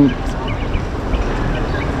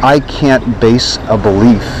I can't base a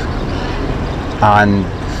belief on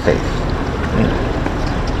faith.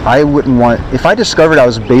 I wouldn't want, if I discovered I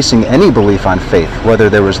was basing any belief on faith,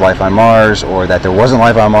 whether there was life on Mars or that there wasn't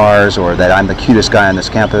life on Mars or that I'm the cutest guy on this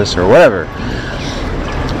campus or whatever.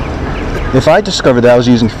 If I discovered that I was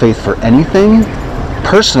using faith for anything,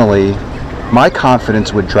 personally, my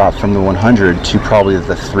confidence would drop from the 100 to probably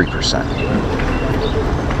the 3%.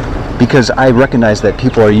 Because I recognize that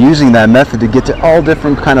people are using that method to get to all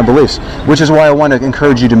different kind of beliefs, which is why I want to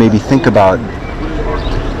encourage you to maybe think about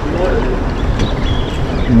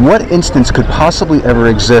what instance could possibly ever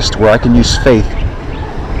exist where I can use faith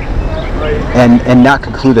and not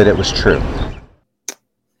conclude that it was true.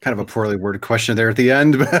 Kind of a poorly worded question there at the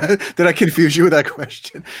end. Did I confuse you with that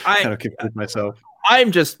question? I kind of confused myself.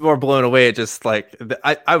 I'm just more blown away at just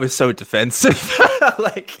I was so defensive.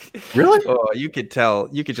 Really? Oh, you could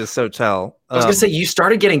just so tell. I was gonna say, you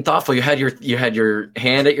started getting thoughtful. You had your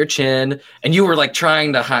hand at your chin, and you were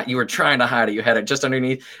trying to hide. You were trying to hide it. You had it just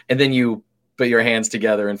underneath, and then you put your hands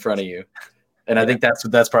together in front of you. And I think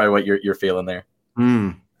that's probably what you're feeling there.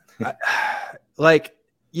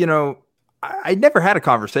 I never had a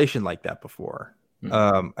conversation like that before.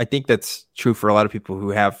 I think that's true for a lot of people who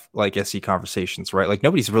have SE conversations, right? Like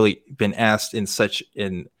nobody's really been asked in such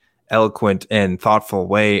an eloquent and thoughtful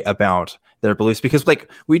way about their beliefs, because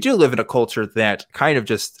we do live in a culture that kind of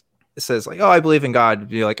just says oh, I believe in God.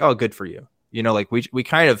 Be like, oh, good for you. We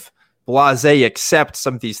kind of blasé accept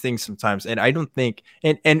some of these things sometimes. And I don't think,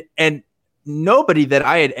 and nobody that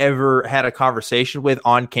I had ever had a conversation with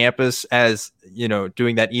on campus as,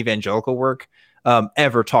 doing that evangelical work,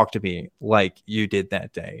 ever talk to me like you did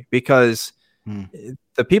that day, because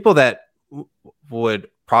the people that would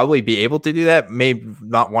probably be able to do that may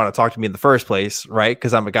not want to talk to me in the first place, right?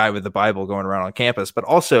 Because I'm a guy with the Bible going around on campus, but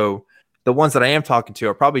also the ones that I am talking to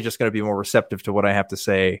are probably just going to be more receptive to what I have to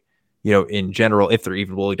say, in general, if they're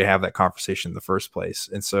even willing to have that conversation in the first place.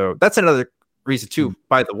 And so that's another reason too,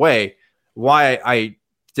 by the way, why I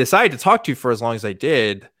decided to talk to you for as long as I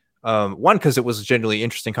did. One, because it was a genuinely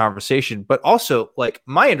interesting conversation, but also like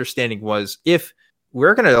my understanding was, if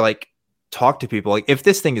we're going to like talk to people, like if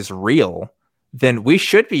this thing is real, then we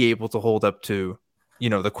should be able to hold up to,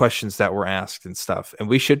 the questions that were asked and stuff. And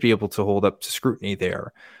we should be able to hold up to scrutiny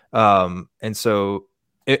there. And so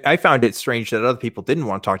I found it strange that other people didn't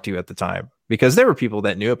want to talk to you at the time, because there were people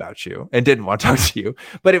that knew about you and didn't want to talk to you.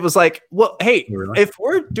 But it was like, well, hey, if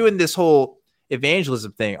we're doing this whole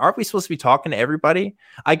evangelism thing, aren't we supposed to be talking to everybody?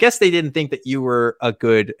 I guess they didn't think that you were a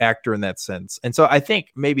good actor in that sense. And so I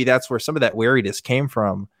think maybe that's where some of that wariness came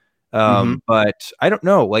from. But I don't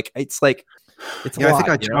know. Like, it's like, I think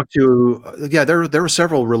I talked to, there were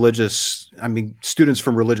several students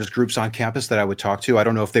from religious groups on campus that I would talk to. I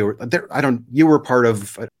don't know if they were there. You were part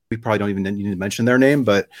of, we probably don't even need to mention their name,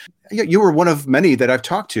 but you were one of many that I've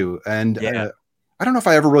talked to. And I don't know if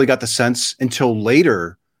I ever really got the sense until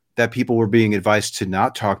later that people were being advised to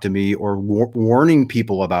not talk to me or warning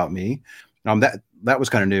people about me. That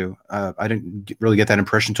was kind of new. I didn't really get that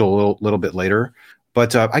impression until a little bit later.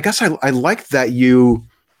 But I guess I liked that you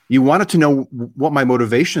wanted to know what my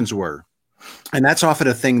motivations were. And that's often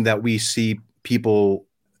a thing that we see people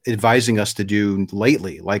advising us to do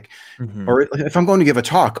lately. Like, or if I'm going to give a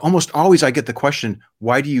talk, almost always I get the question,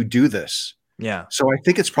 why do you do this? Yeah. So I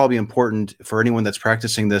think it's probably important for anyone that's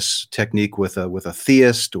practicing this technique with a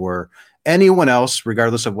theist or anyone else,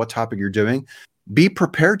 regardless of what topic you're doing, be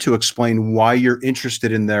prepared to explain why you're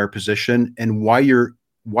interested in their position and why you're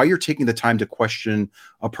taking the time to question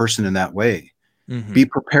a person in that way. Be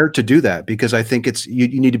prepared to do that, because I think it's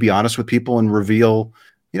you need to be honest with people and reveal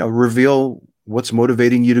what's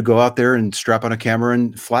motivating you to go out there and strap on a camera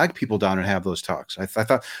and flag people down and have those talks. I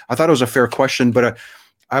thought it was a fair question, but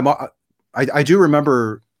I do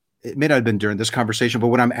remember, it may not have been during this conversation, but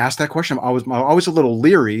when I'm asked that question, I'm always a little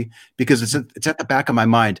leery, because it's at the back of my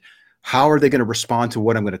mind. How are they going to respond to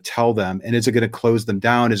what I'm going to tell them? And is it going to close them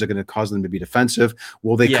down? Is it going to cause them to be defensive?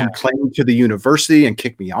 Will they complain to the university and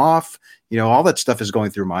kick me off? All that stuff is going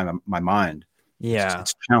through my mind. Yeah.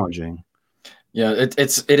 It's challenging. Yeah,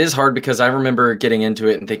 it is hard, because I remember getting into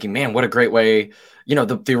it and thinking, man, what a great way,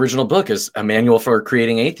 the original book is a manual for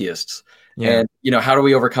creating atheists. Yeah. And, how do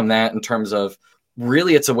we overcome that in terms of,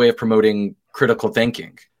 really, it's a way of promoting critical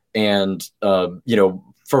thinking. And,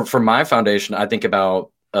 for my foundation, I think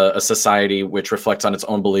about a society which reflects on its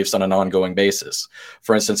own beliefs on an ongoing basis.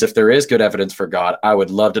 For instance, if there is good evidence for God, I would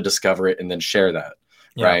love to discover it and then share that.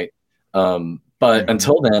 Yeah. Right. But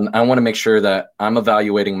until then, I want to make sure that I'm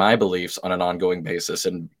evaluating my beliefs on an ongoing basis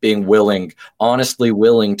and being honestly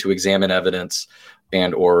willing to examine evidence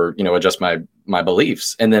or adjust my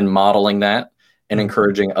beliefs, and then modeling that and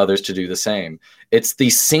encouraging others to do the same. It's the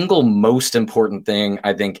single most important thing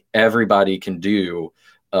I think everybody can do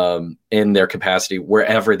in their capacity,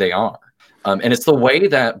 wherever they are. And it's the way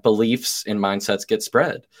that beliefs and mindsets get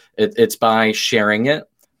spread. It's by sharing it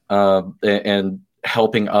and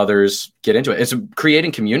helping others get into it. It's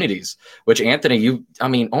creating communities, which Anthony,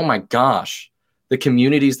 oh my gosh, the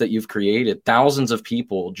communities that you've created, thousands of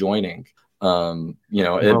people joining. To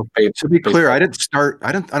be clear, I don't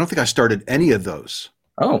think I started any of those.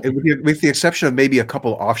 Oh, with the exception of maybe a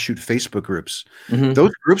couple offshoot Facebook groups.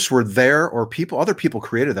 Those groups were there, or other people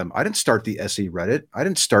created them. I didn't start the SE Reddit. I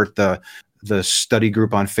didn't start the study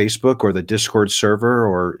group on Facebook or the Discord server,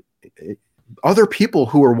 or other people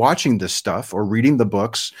who were watching this stuff or reading the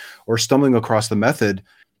books or stumbling across the method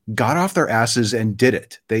got off their asses and did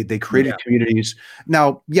it. They created communities.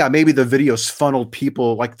 Now, maybe the videos funneled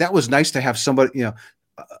people. Like, that was nice to have somebody,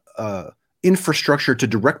 infrastructure to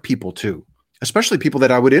direct people to, especially people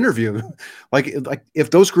that I would interview. like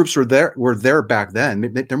if those groups were there back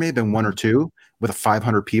then, there may have been one or two with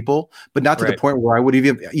 500 people, but not to the point where I would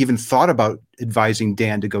even thought about advising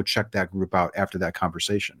Dan to go check that group out after that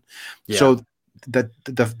conversation. Yeah. So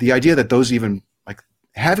the idea that those even, like,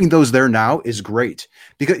 having those there now is great,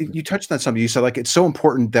 because you touched on something. You said, like, it's so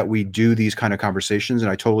important that we do these kind of conversations, and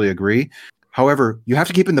I totally agree. However, you have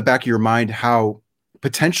to keep in the back of your mind how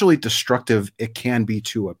potentially destructive it can be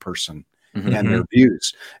to a person. And their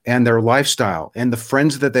views and their lifestyle and the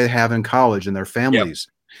friends that they have in college and their families.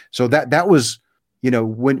 So that was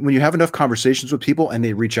when you have enough conversations with people and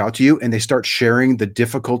they reach out to you and they start sharing the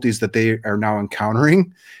difficulties that they are now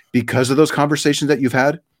encountering because of those conversations that you've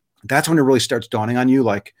had, that's when it really starts dawning on you,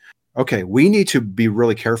 like, okay, we need to be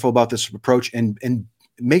really careful about this approach and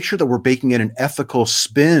make sure that we're baking in an ethical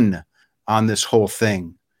spin on this whole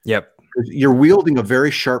thing. Yep. You're wielding a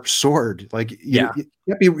very sharp sword. Like, you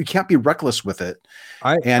can't be reckless with it.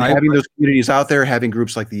 Having those communities out there, having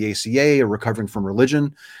groups like the ACA or Recovering from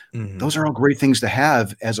Religion, those are all great things to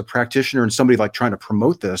have as a practitioner and somebody like trying to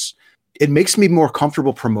promote this. It makes me more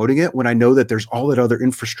comfortable promoting it when I know that there's all that other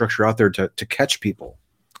infrastructure out there to catch people.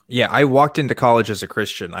 Yeah, I walked into college as a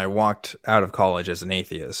Christian. I walked out of college as an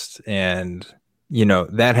atheist. And,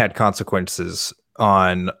 that had consequences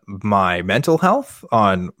on my mental health,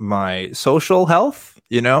 on my social health.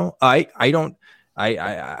 I don't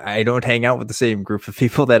hang out with the same group of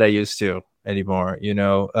people that I used to anymore,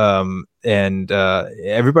 and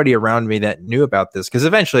everybody around me that knew about this, because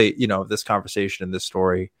eventually, this conversation and this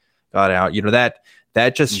story got out,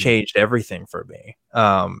 that just changed everything for me.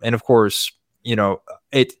 And of course,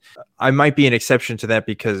 I might be an exception to that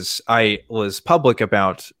because I was public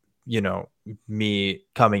about, me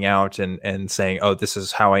coming out and saying, oh, this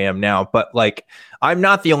is how I am now. But like, I'm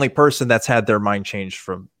not the only person that's had their mind changed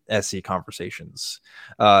from SE conversations.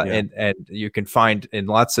 And you can find in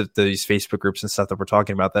lots of these Facebook groups and stuff that we're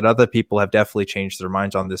talking about that other people have definitely changed their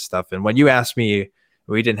minds on this stuff. And when you asked me,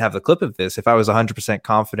 we didn't have the clip of this, if I was 100%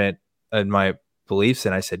 confident in my beliefs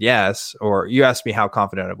and I said yes, or you asked me how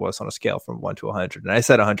confident I was on a scale from 1 to 100 and I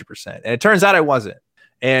said 100%, and it turns out I wasn't.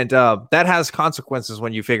 And that has consequences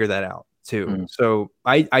when you figure that out too. So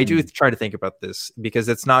I do try to think about this, because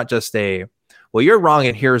it's not just well, you're wrong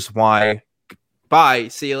and here's why, bye,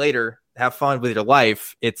 see you later, have fun with your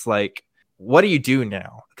life. It's like, what do you do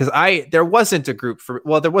now? Because there wasn't a group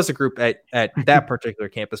there was a group at that particular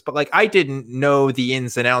campus, but like, I didn't know the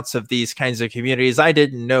ins and outs of these kinds of communities. I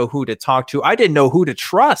didn't know who to talk to. I didn't know who to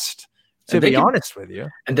trust, to be honest with you.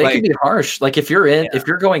 And they can be harsh. Like if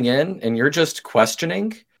you're going in and you're just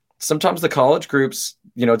questioning, sometimes the college groups,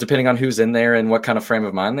 depending on who's in there and what kind of frame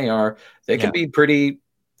of mind they are, they can be pretty,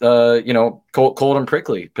 cold and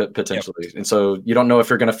prickly potentially. Yep. And so you don't know if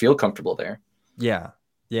you're going to feel comfortable there. Yeah.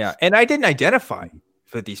 Yeah. And I didn't identify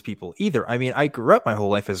with these people either. I mean, I grew up my whole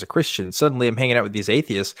life as a Christian. Suddenly I'm hanging out with these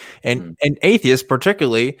atheists, and atheists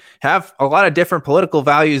particularly have a lot of different political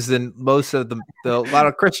values than most of a lot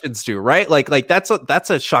of Christians do. Right. Like that's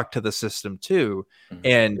a shock to the system too.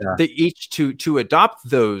 And to adopt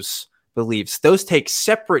those beliefs, those take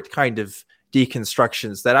separate kind of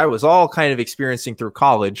deconstructions that I was all kind of experiencing through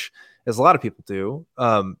college, as a lot of people do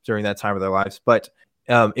during that time of their lives. But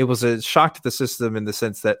it was a shock to the system in the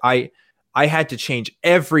sense that I had to change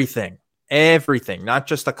everything, not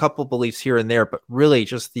just a couple beliefs here and there, but really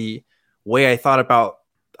just the way I thought about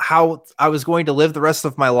how I was going to live the rest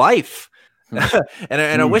of my life. And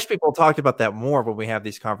I wish people talked about that more when we have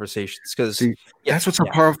these conversations, because that's what's so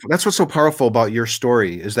powerful. That's what's so powerful about your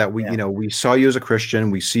story, is that we saw you as a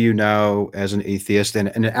Christian, we see you now as an atheist and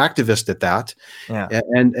an activist at that. Yeah.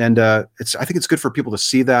 And I think it's good for people to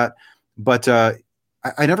see that. But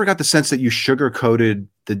I never got the sense that you sugarcoated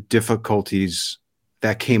the difficulties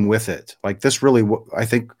that came with it. Like this really, I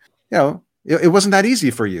think, it wasn't that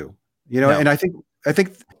easy for you, and I think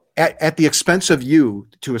at the expense of you,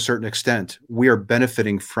 to a certain extent, we are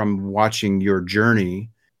benefiting from watching your journey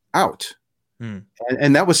out.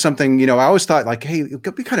 And that was something, I always thought like, hey, it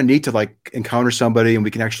could be kind of neat to like encounter somebody and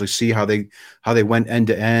we can actually see how they went end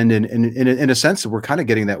to end. And in a sense, we're kind of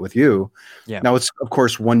getting that with you. Yeah. Now it's of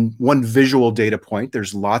course one visual data point.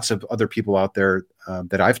 There's lots of other people out there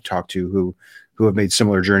that I've talked to who have made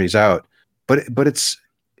similar journeys out, but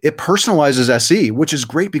it personalizes SE, which is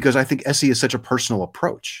great because I think SE is such a personal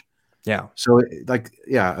approach. Yeah. So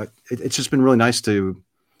it's just been really nice to,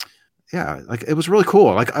 like it was really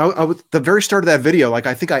cool. Like the very start of that video, like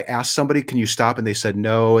I think I asked somebody, can you stop? And they said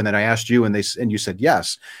no. And then I asked you and you said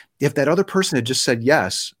yes. If that other person had just said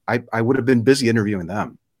yes, I would have been busy interviewing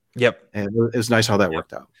them. Yep. And it was nice how that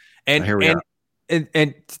worked out. And here we are.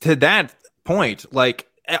 And to that point, like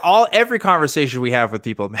every conversation we have with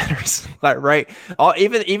people matters, right?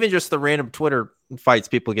 Even just the random Twitter fights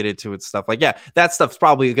people get into and stuff, like, that stuff's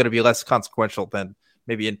probably going to be less consequential than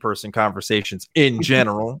maybe in-person conversations in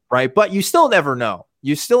general, right? But you still never know.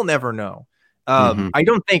 I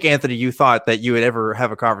don't think, Anthony, you thought that you would ever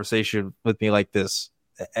have a conversation with me like this,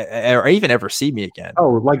 or even ever see me again.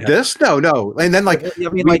 Oh, like this? No. And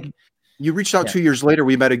then you reached out 2 years later,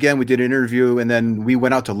 we met again, we did an interview, and then we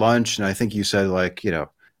went out to lunch, and I think you said like,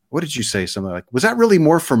 what did you say? Something like, was that really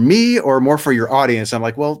more for me or more for your audience? I'm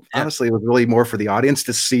like, well, honestly, it was really more for the audience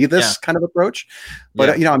to see this kind of approach.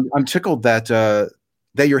 But I'm tickled that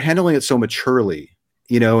that you're handling it so maturely,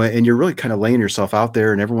 and you're really kind of laying yourself out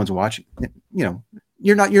there, and everyone's watching.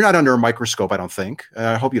 You're not under a microscope, I don't think.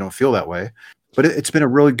 I hope you don't feel that way. But it's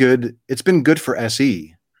been it's been good for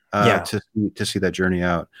SE to see that journey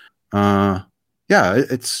out.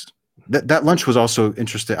 It's that lunch was also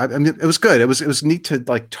interesting. I mean, it was good. It was neat to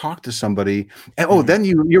like talk to somebody. And then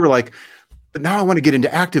you were like, but now I want to get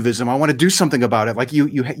into activism. I want to do something about it. Like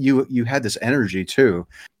you had this energy too.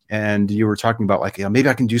 And you were talking about like, maybe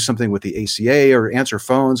I can do something with the ACA or answer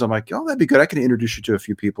phones. I'm like, oh, that'd be good. I can introduce you to a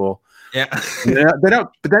few people. Yeah.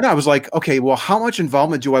 But then I was like, okay, well, how much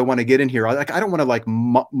involvement do I want to get in here? I don't want to like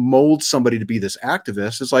mold somebody to be this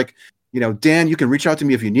activist. It's like, Dan, you can reach out to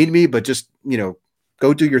me if you need me, but just,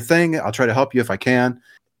 go do your thing. I'll try to help you if I can.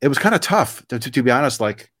 It was kind of tough to be honest.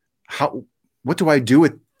 Like what do I do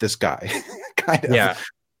with this guy? Kind of. Yeah.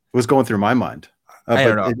 It was going through my mind. I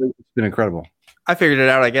don't know. It's been incredible. I figured it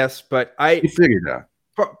out, I guess, but You figured it out.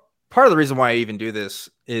 Part of the reason why I even do this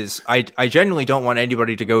is I genuinely don't want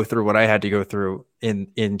anybody to go through what I had to go through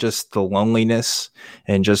in just the loneliness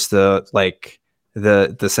and just the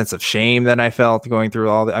sense of shame that I felt going through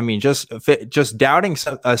all that. I mean, just doubting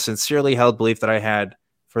a sincerely held belief that I had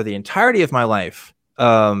for the entirety of my life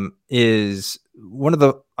is one of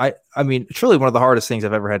the truly one of the hardest things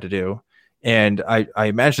I've ever had to do. And I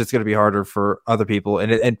imagine it's going to be harder for other people.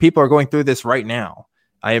 And people are going through this right now.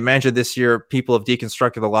 I imagine this year people have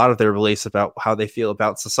deconstructed a lot of their beliefs about how they feel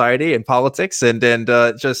about society and politics and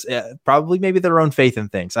just probably maybe their own faith in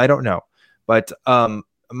things. I don't know. But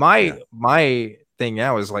my thing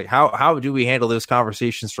now is like, how do we handle those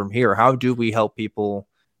conversations from here? How do we help people,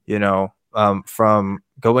 from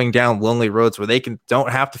going down lonely roads where they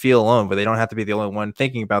don't have to feel alone, but they don't have to be the only one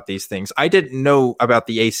thinking about these things. I didn't know about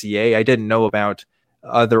the ACA. I didn't know about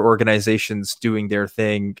other organizations doing their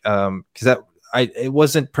thing because it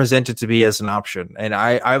wasn't presented to me as an option. And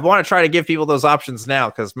I want to try to give people those options now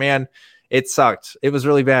because, man, it sucked. It was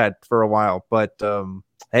really bad for a while. But,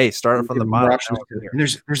 hey, starting from the bottom.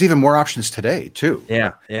 There's even more options today, too.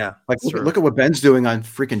 Yeah. Like, look at what Ben's doing on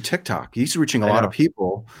freaking TikTok. He's reaching a lot of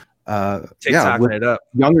people. It up.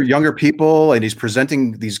 Younger people, and he's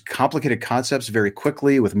presenting these complicated concepts very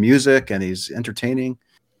quickly with music, and he's entertaining.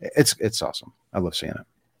 It's awesome. I love seeing it.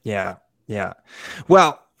 Yeah.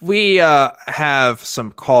 Well, we have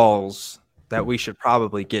some calls that we should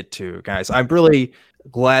probably get to, guys. I'm really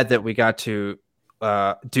glad that we got to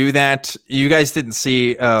do that. You guys didn't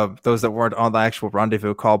see those that weren't on the actual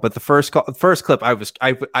rendezvous call, but the first clip, I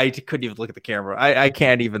couldn't even look at the camera. I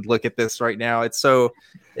can't even look at this right now. It's so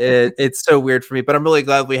weird for me, but I'm really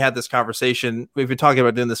glad we had this conversation. We've been talking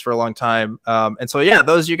about doing this for a long time. And so, yeah,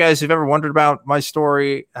 those of you guys who've ever wondered about my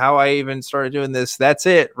story, how I even started doing this, that's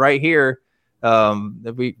it right here.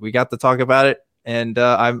 We got to talk about it, and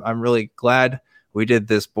I'm really glad we did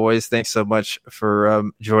this, boys. Thanks so much for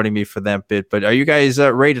joining me for that bit. But are you guys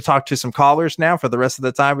ready to talk to some callers now for the rest of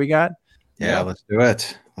the time we got? Yeah, let's do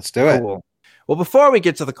it. Cool. Well, before we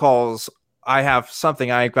get to the calls, I have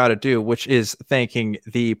something I've got to do, which is thanking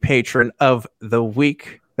the patron of the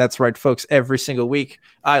week. That's right, folks. Every single week,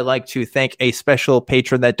 I like to thank a special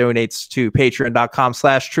patron that donates to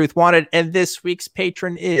patreon.com/truthwanted. And this week's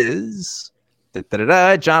patron is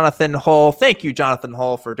Jonathan Hull. Thank you, Jonathan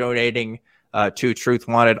Hull, for donating to Truth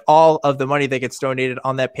Wanted. All of the money that gets donated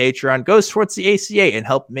on that Patreon goes towards the ACA and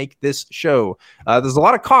help make this show. There's a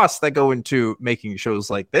lot of costs that go into making shows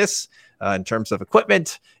like this, in terms of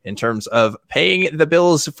equipment, in terms of paying the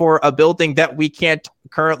bills for a building that we can't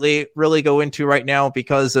currently really go into right now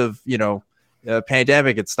because of,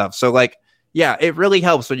 pandemic and stuff. So yeah, it really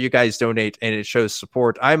helps when you guys donate and it shows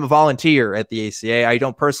support. I'm a volunteer at the ACA. I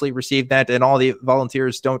don't personally receive that, and all the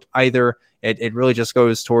volunteers don't either. It really just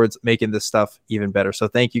goes towards making this stuff even better. So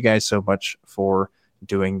thank you guys so much for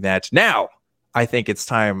doing that. Now, I think it's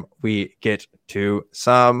time we get to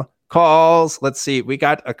some calls. Let's see. We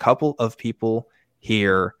got a couple of people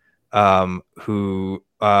here who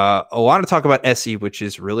want to talk about SE, which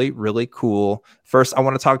is really, really cool. First, I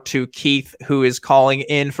want to talk to Keith, who is calling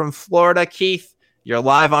in from Florida. Keith, you're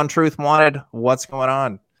live on Truth Wanted. What's going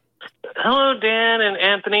on? Hello, Dan and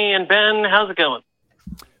Anthony and Ben. How's it going?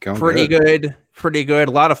 Pretty good.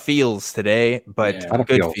 A lot of feels today, but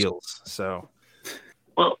good feels. So,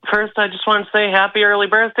 well, first, I just want to say happy early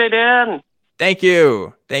birthday, Dan. Thank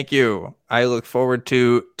you. I look forward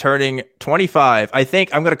to turning 25. I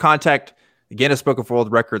think I'm going to contact the Guinness Book of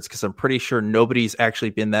World Records because I'm pretty sure nobody's actually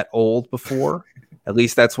been that old before. At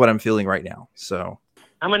least that's what I'm feeling right now. So,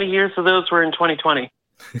 how many years of those were in 2020?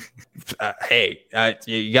 Hey,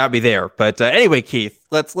 you got me there. But anyway, Keith,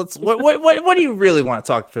 let's what do you really want to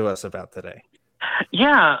talk to us about today?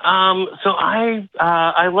 Yeah. So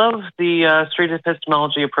I love the street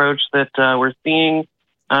epistemology approach that we're seeing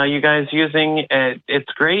you guys using.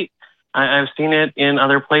 It's great. I've seen it in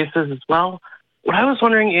other places as well. What I was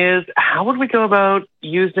wondering is, how would we go about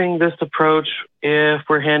using this approach if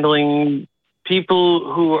we're handling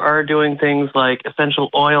people who are doing things like essential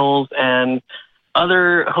oils and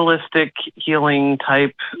other holistic healing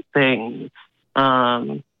type things?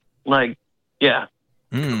 Question.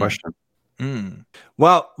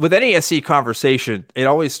 Well, with any SE conversation, it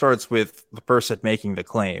always starts with the person making the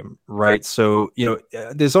claim, right? So,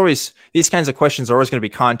 there's always these kinds of questions are always going to be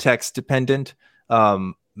context dependent.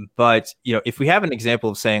 But, if we have an example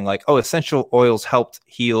of saying like, oh, essential oils helped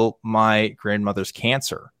heal my grandmother's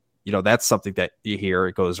cancer, that's something that you hear,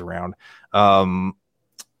 it goes around. Actually,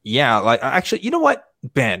 you know what,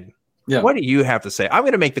 Ben? Yeah. What do you have to say? I'm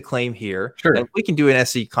going to make the claim here. Sure. And we can do an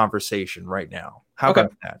SE conversation right now. How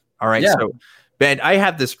about that? All right. Yeah. So, Ben, I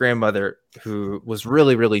have this grandmother who was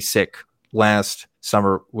really, really sick last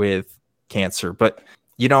summer with cancer. But,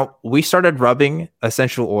 we started rubbing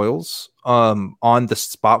essential oils on the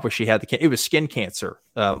spot where she had it was skin cancer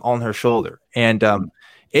on her shoulder. And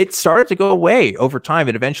it started to go away over time.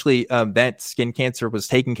 And eventually that skin cancer was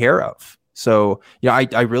taken care of. So,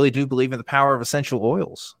 I really do believe in the power of essential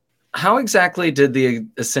oils. How exactly did the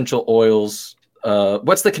essential oils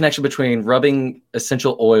what's the connection between rubbing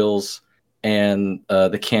essential oils and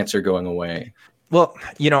the cancer going away? Well,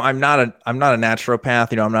 I'm not a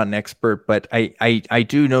naturopath. I'm not an expert, but I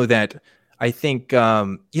do know that I think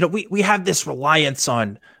we have this reliance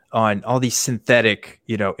on all these synthetic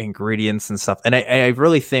ingredients and stuff, and I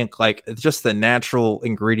really think like just the natural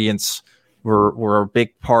ingredients were a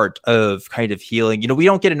big part of kind of healing. We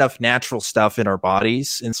don't get enough natural stuff in our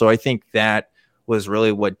bodies, and so I think that was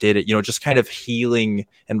really what did it, just kind of healing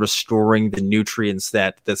and restoring the nutrients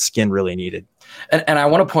that the skin really needed. And I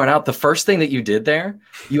want to point out the first thing that you did there,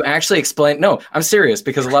 you actually explained, no, I'm serious,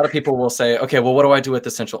 because a lot of people will say, okay, well, what do I do with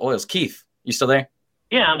essential oils? Keith, you still there?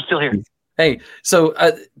 Yeah, I'm still here. Hey, so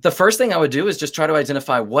the first thing I would do is just try to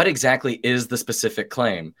identify what exactly is the specific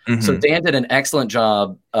claim. Mm-hmm. So Dan did an excellent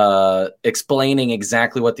job explaining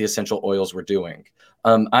exactly what the essential oils were doing.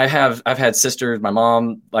 I've had sisters. My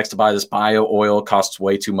mom likes to buy this bio oil, costs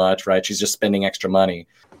way too much, right? She's just spending extra money.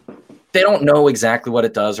 They don't know exactly what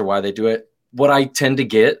it does or why they do it. What I tend to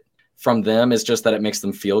get from them is just that it makes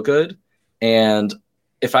them feel good. And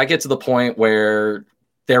if I get to the point where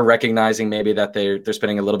they're recognizing maybe that they're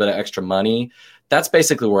spending a little bit of extra money, that's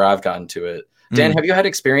basically where I've gotten to it. Dan, have you had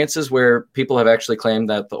experiences where people have actually claimed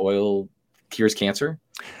that the oil cures cancer?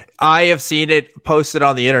 I have seen it posted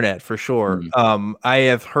on the internet for sure. I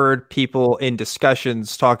have heard people in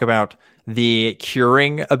discussions talk about the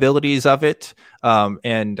curing abilities of it,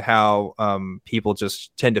 and how people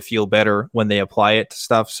just tend to feel better when they apply it to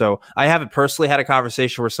stuff. So I haven't personally had a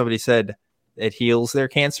conversation where somebody said it heals their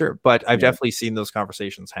cancer, but I've definitely seen those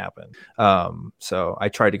conversations happen. So I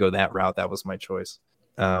tried to go that route. That was my choice.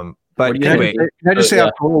 But anyway, can I just say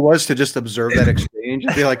how cool it was to just observe that exchange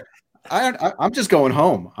and be like, I'm just going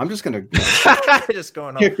home. I'm just going to just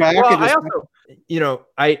going home. Kick back. Well, I also,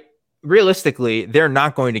 realistically, they're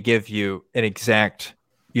not going to give you an exact,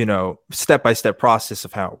 step-by-step process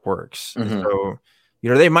of how it works. Mm-hmm. So,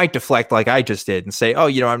 they might deflect like I just did and say, oh,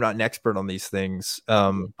 I'm not an expert on these things.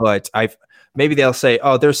 But maybe they'll say,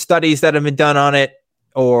 oh, there's studies that have been done on it.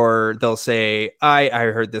 Or they'll say, I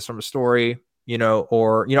heard this from a story,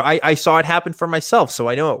 or, I saw it happen for myself. So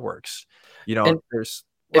I know it works. There's,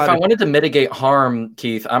 if I wanted to mitigate harm,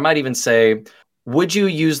 Keith, I might even say, would you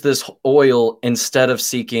use this oil instead of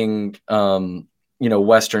seeking,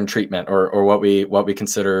 Western treatment or what we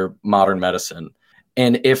consider modern medicine?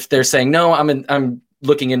 And if they're saying, no, I'm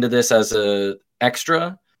looking into this as a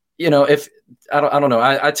extra, if I don't know,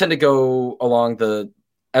 I tend to go along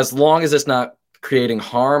as long as it's not creating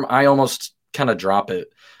harm, I almost kind of drop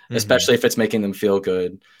it, especially if it's making them feel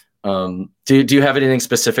good. Do you have anything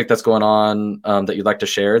specific that's going on that you'd like to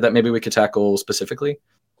share that maybe we could tackle specifically?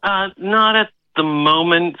 Not at the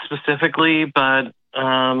moment specifically, but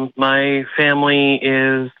my family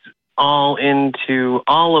is all into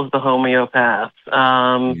all of the homeopaths,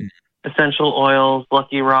 essential oils,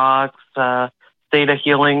 Lucky Rocks, Theta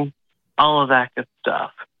Healing, all of that good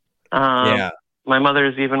stuff. My mother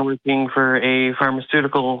is even working for a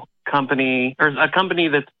pharmaceutical company, or a company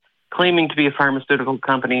that's claiming to be a pharmaceutical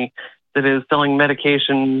company that is selling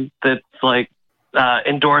medication that's like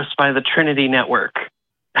endorsed by the Trinity Network.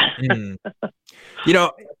 To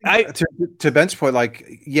Ben's point,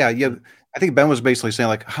 I think Ben was basically saying,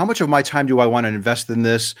 like, how much of my time do I want to invest in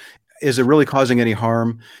this? Is it really causing any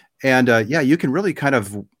harm? And you can really kind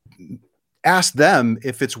of ask them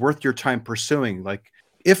if it's worth your time pursuing. Like,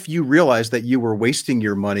 if you realize that you were wasting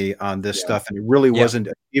your money on this stuff and it really wasn't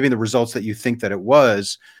giving the results that you think that it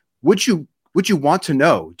was, would you want to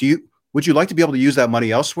know? Would you like to be able to use that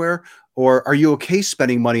money elsewhere? Or are you okay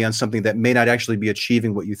spending money on something that may not actually be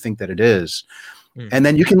achieving what you think that it is? And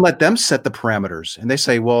then you can let them set the parameters. And they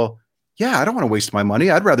say, well, yeah, I don't want to waste my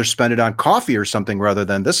money. I'd rather spend it on coffee or something rather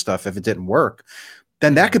than this stuff if it didn't work.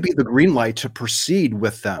 Then that could be the green light to proceed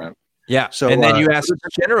with them. Yeah. So, and then you ask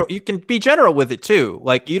general, you can be general with it too.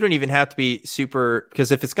 Like, you don't even have to be super,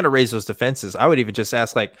 because if it's going to raise those defenses, I would even just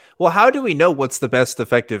ask, like, well, how do we know what's the best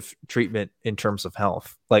effective treatment in terms of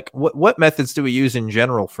health? Like, what methods do we use in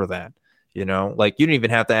general for that? You know, like, you don't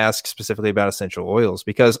even have to ask specifically about essential oils,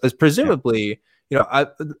 because presumably,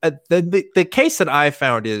 the case that I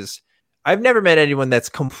found is, I've never met anyone that's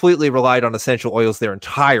completely relied on essential oils their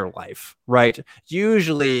entire life, right?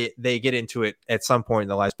 Usually they get into it at some point in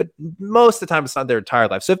their lives, but most of the time it's not their entire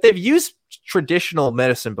life. So if they've used traditional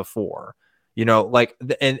medicine before, like,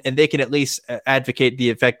 and they can at least advocate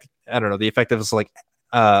the effect, I don't know, the effectiveness, like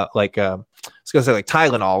I was going to say like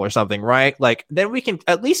Tylenol or something, right? Like, then we can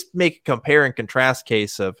at least make a compare and contrast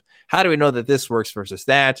case of how do we know that this works versus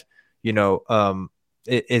that,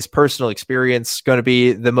 is personal experience going to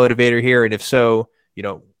be the motivator here? And if so,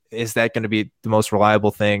 is that going to be the most reliable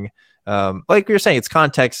thing? Like you're saying, it's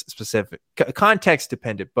context specific, context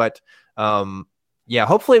dependent, but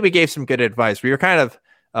hopefully we gave some good advice. We were kind of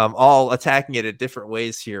all attacking it in different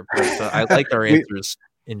ways here, but I liked our answers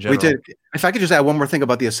in general. We did. If I could just add one more thing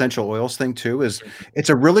about the essential oils thing too, is it's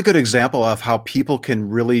a really good example of how people can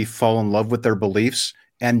really fall in love with their beliefs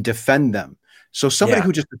and defend them. So somebody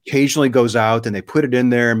who just occasionally goes out and they put it in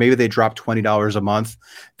there, maybe they drop $20 a month,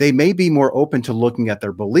 they may be more open to looking at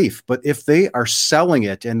their belief. But if they are selling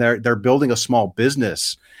it and they're building a small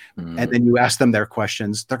business, and then you ask them their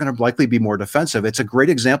questions, they're going to likely be more defensive. It's a great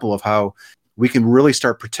example of how we can really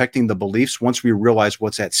start protecting the beliefs once we realize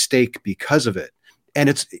what's at stake because of it. And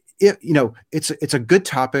it's a good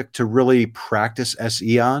topic to really practice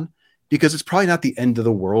SE on, because it's probably not the end of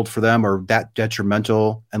the world for them or that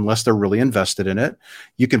detrimental unless they're really invested in it.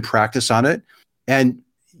 You can practice on it, and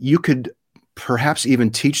you could perhaps even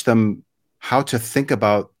teach them how to think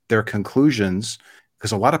about their conclusions,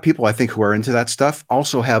 because a lot of people, I think, who are into that stuff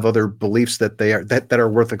also have other beliefs that that are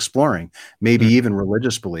worth exploring, maybe even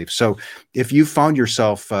religious beliefs. So if you found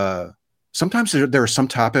yourself, sometimes there are some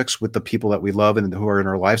topics with the people that we love and who are in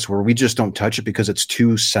our lives where we just don't touch it because it's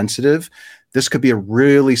too sensitive. This could be a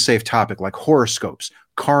really safe topic, like horoscopes,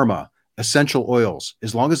 karma, essential oils.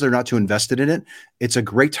 As long as they're not too invested in it, it's a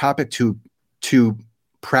great topic to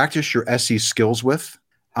practice your SE skills with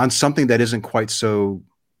on something that isn't quite so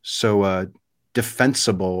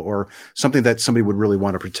defensible or something that somebody would really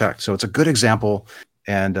want to protect. So it's a good example.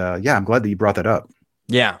 And I'm glad that you brought that up.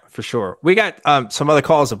 Yeah, for sure. We got some other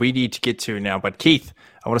calls that we need to get to now, but Keith,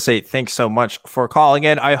 I want to say thanks so much for calling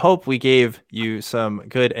in. I hope we gave you some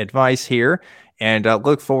good advice here, and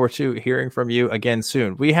look forward to hearing from you again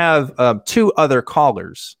soon. We have two other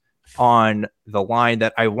callers on the line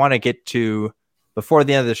that I want to get to before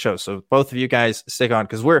the end of the show. So both of you guys stick on,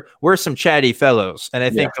 because we're some chatty fellows, and I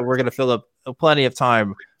think that we're going to fill up plenty of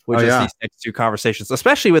time with these next two conversations,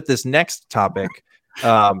 especially with this next topic.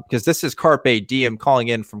 Because this is Carpe Diem calling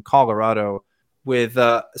in from Colorado with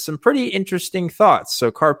some pretty interesting thoughts.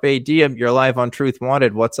 So Carpe Diem, you're live on Truth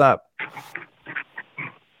Wanted. What's up?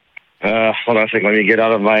 Hold on a second. Let me get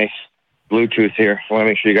out of my Bluetooth here. I want to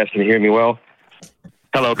make sure you guys can hear me well.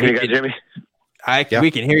 Hello, can you guys hear me?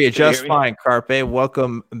 We can hear you just fine, Carpe.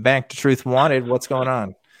 Welcome back to Truth Wanted. What's going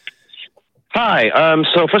on? Hi.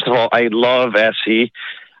 So first of all, I love SE.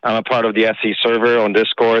 I'm a part of the SE server on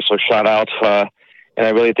Discord, so shout out. And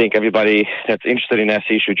I really think everybody that's interested in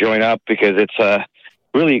SE should join up, because it's a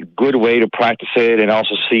really good way to practice it and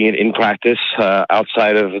also see it in practice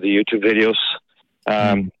outside of the YouTube videos.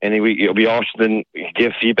 And we often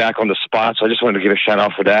give feedback on the spot, so I just wanted to give a shout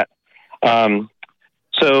out for that.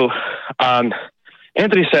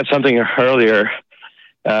 Anthony said something earlier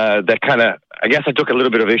that kind of, I guess I took a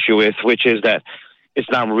little bit of issue with, which is that it's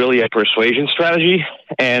not really a persuasion strategy.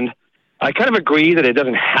 And I kind of agree that it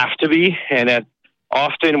doesn't have to be, and that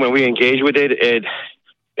often when we engage with it,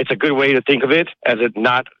 it's a good way to think of it as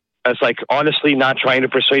like honestly not trying to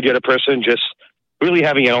persuade the other person, just really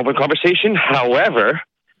having an open conversation. However,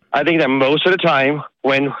 I think that most of the time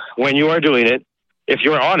when you are doing it, if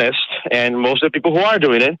you're honest, and most of the people who are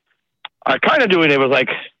doing it are kind of doing it with like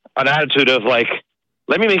an attitude of like,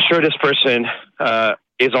 let me make sure this person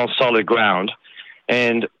is on solid ground.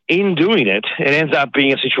 And in doing it, it ends up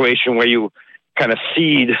being a situation where you kind of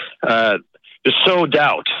feed, just sow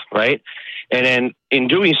doubt, right? And then in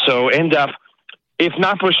doing so, end up, if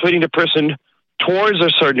not persuading the person towards a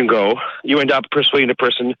certain goal, you end up persuading the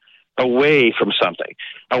person away from something,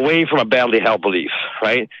 away from a badly held belief,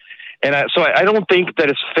 right? And so I don't think that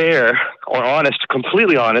it's fair or honest,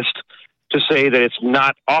 completely honest, to say that it's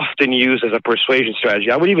not often used as a persuasion strategy.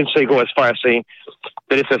 I would even go as far as saying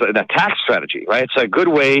that it's an attack strategy, right? It's a good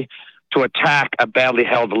way to attack a badly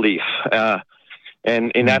held belief.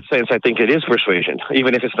 And in that sense, I think it is persuasion.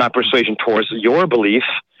 Even if it's not persuasion towards your belief,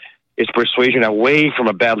 it's persuasion away from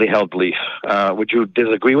a badly held belief. Would you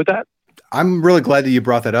disagree with that? I'm really glad that you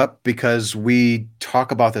brought that up because we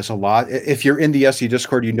talk about this a lot. If you're in the SE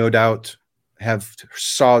Discord, you no doubt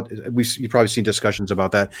you've probably seen discussions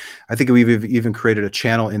about that. I think we've even created a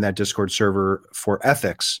channel in that Discord server for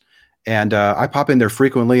ethics. And I pop in there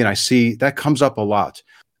frequently and I see that comes up a lot.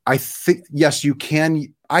 I think, yes, you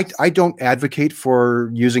can. I don't advocate for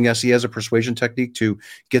using SE as a persuasion technique to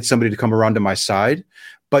get somebody to come around to my side,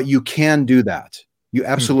 but you can do that. You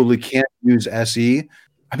absolutely can use SE.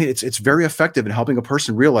 I mean, it's very effective in helping a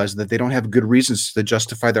person realize that they don't have good reasons to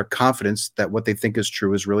justify their confidence that what they think is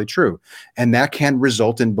true is really true. And that can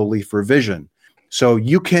result in belief revision. So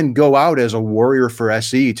you can go out as a warrior for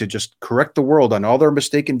SE to just correct the world on all their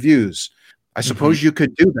mistaken views. I suppose you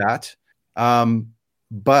could do that.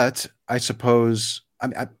 But I suppose,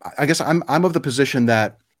 I guess I'm of the position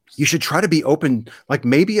that you should try to be open. Like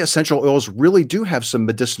maybe essential oils really do have some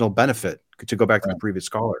medicinal benefit, to go back to the previous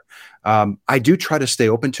caller. I do try to stay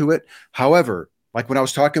open to it. However, like when I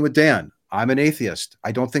was talking with Dan, I'm an atheist.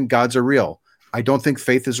 I don't think gods are real. I don't think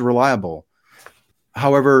faith is reliable.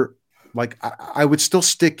 However, like I would still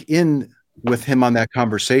stick in with him on that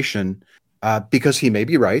conversation because he may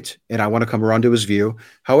be right and I want to come around to his view.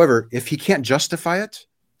 However, if he can't justify it,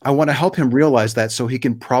 I want to help him realize that so he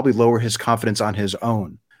can probably lower his confidence on his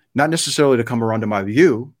own. Not necessarily to come around to my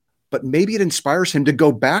view, but maybe it inspires him to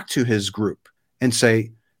go back to his group and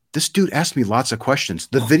say, this dude asked me lots of questions.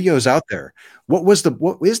 The video's out there. What is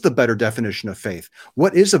the better definition of faith?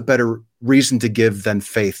 What is a better reason to give than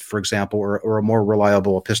faith, for example, or a more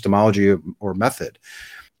reliable epistemology or method?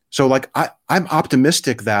 So like, I'm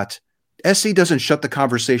optimistic that SE doesn't shut the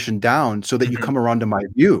conversation down so that you come around to my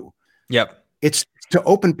view. Yep. It's to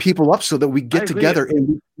open people up so that we get together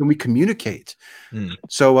and we communicate.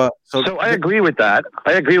 So I agree with that.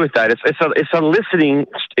 It's a listening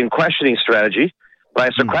and questioning strategy by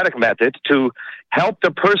a Socratic method to help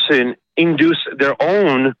the person induce their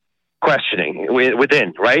own questioning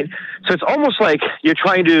within, right? So it's almost like you're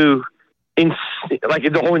trying to, like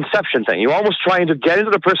the whole inception thing, you're almost trying to get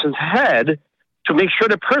into the person's head to make sure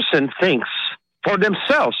the person thinks for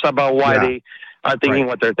themselves about why they are thinking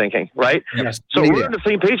what they're thinking, right? Yes. So we're on the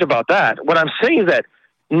same page about that. What I'm saying is that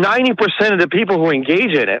 90% of the people who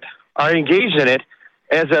engage in it are engaged in it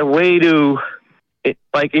as a way to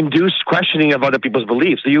induce questioning of other people's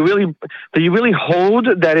beliefs. Do you really hold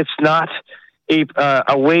that it's not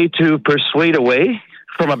a way to persuade away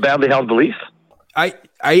from a badly held belief? I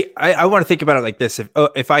want to think about it like this.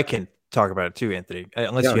 If I can talk about it too, Anthony,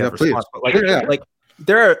 unless you have a response. But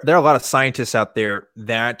there are a lot of scientists out there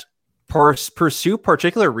that pursue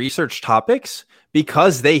particular research topics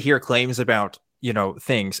because they hear claims about,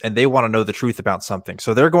 things and they want to know the truth about something.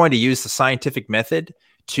 So they're going to use the scientific method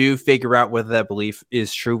to figure out whether that belief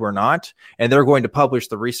is true or not. And they're going to publish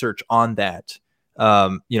the research on that,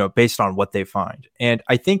 based on what they find. And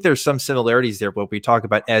I think there's some similarities there when we talk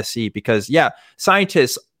about SE because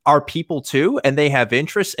scientists are people too, and they have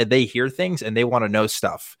interests and they hear things and they want to know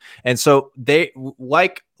stuff. And so they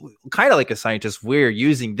kind of like a scientist, we're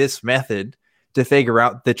using this method to figure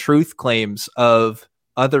out the truth claims of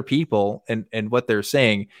other people and what they're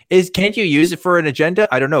saying. Can you use it for an agenda?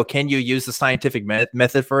 I don't know. Can you use the scientific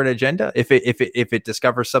method for an agenda if it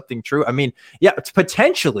discovers something true? I mean,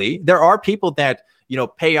 potentially there are people that,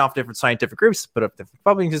 pay off different scientific groups, put up different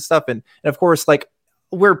publications and stuff. And of course,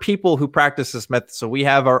 we're people who practice this method, so we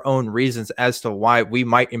have our own reasons as to why we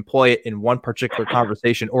might employ it in one particular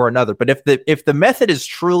conversation or another. But if the method is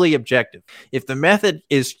truly objective, if the method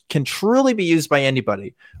can truly be used by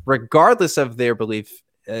anybody, regardless of their belief,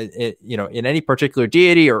 in any particular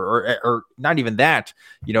deity or not even that,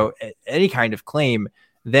 any kind of claim,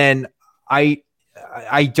 then I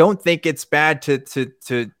don't think it's bad to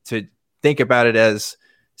think about it as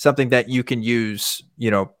something that you can use,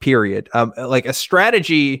 period. Like a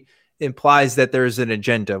strategy implies that there's an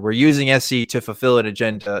agenda. We're using SE to fulfill an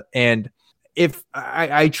agenda. And if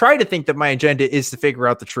I try to think that my agenda is to figure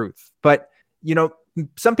out the truth, but,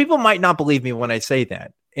 some people might not believe me when I say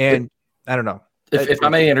that, and I don't know. If I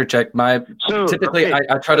may interject, typically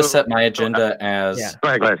I try to set my agenda as. Yeah. Go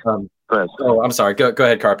ahead. Go ahead. Oh, I'm sorry. Go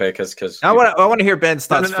ahead, Carpe, because I want to hear Ben's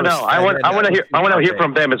thoughts. No. I want to hear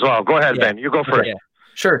from Ben as well. Go ahead, Ben. You go first. Yeah.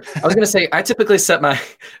 Sure. I was going to say I typically set my.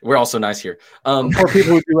 We're also nice here. For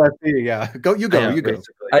people who do SE, you go.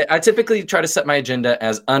 I typically try to set my agenda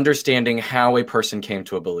as understanding how a person came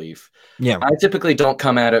to a belief. Yeah. I typically don't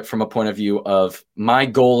come at it from a point of view of my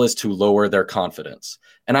goal is to lower their confidence.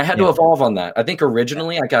 And I had to evolve on that. I think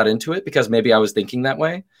originally I got into it because maybe I was thinking that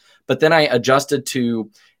way, but then I adjusted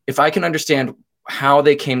to if I can understand how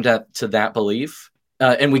they came to that belief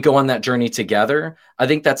and we go on that journey together, I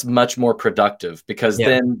think that's much more productive because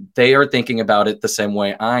then they are thinking about it the same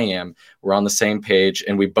way I am. We're on the same page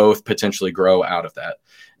and we both potentially grow out of that.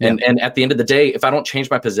 Yeah. And at the end of the day, if I don't change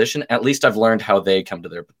my position, at least I've learned how they come to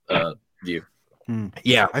their view.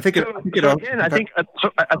 Yeah, I think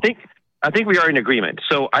we are in agreement.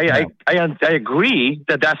 So I agree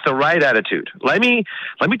that that's the right attitude. Let me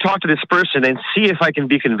talk to this person and see if I can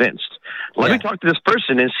be convinced. Let me talk to this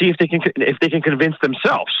person and see if they can convince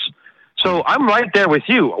themselves. So I'm right there with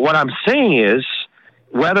you. What I'm saying is,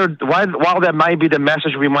 while that might be the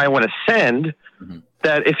message we might want to send,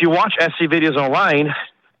 that if you watch SE videos online,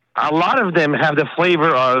 a lot of them have the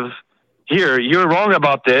flavor of, here, you're wrong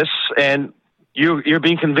about this, and you're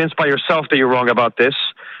being convinced by yourself that you're wrong about this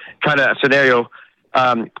kind of scenario.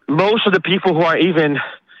 Most of the people who are even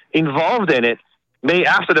involved in it may,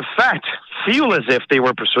 after the fact, feel as if they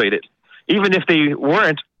were persuaded, even if they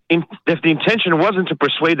weren't, if the intention wasn't to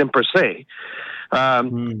persuade them per se. So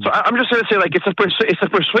I'm just going to say, like, it's a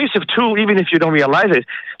persuasive tool, even if you don't realize it.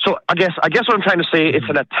 So I guess what I'm trying to say, it's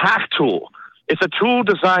an attack tool. It's a tool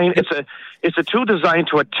designed. It's a tool designed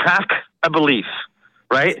to attack a belief,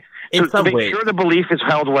 right? To make sure the belief is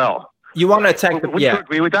held well. You want to attack? Would you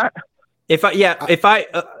agree with that? If I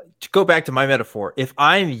to go back to my metaphor, if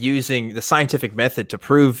I'm using the scientific method to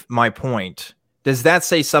prove my point, does that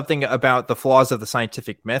say something about the flaws of the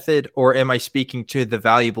scientific method, or am I speaking to the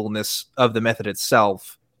valuableness of the method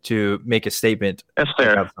itself to make a statement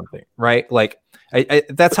about something? Right? Like, I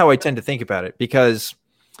that's how I tend to think about it, because,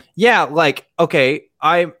 okay,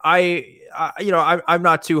 I'm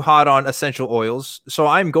not too hot on essential oils, so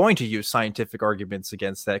I'm going to use scientific arguments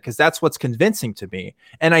against that because that's what's convincing to me.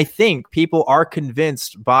 And I think people are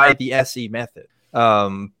convinced by the SE method.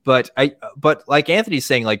 But like Anthony's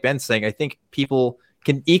saying, like Ben's saying, I think people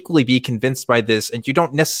can equally be convinced by this, and you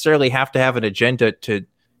don't necessarily have to have an agenda to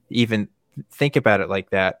even think about it like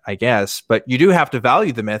that, I guess. But you do have to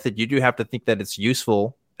value the method. You do have to think that it's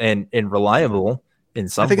useful and reliable in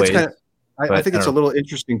some ways. I think it's a little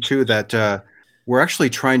interesting too that we're actually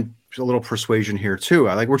trying a little persuasion here too.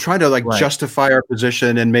 We're trying to justify our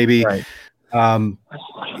position and maybe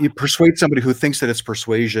you persuade somebody who thinks that it's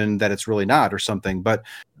persuasion that it's really not or something. But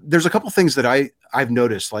there's a couple things that I've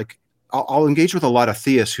noticed. Like I'll engage with a lot of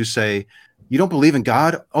theists who say, "You don't believe in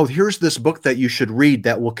God? Oh, here's this book that you should read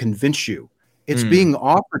that will convince you." It's being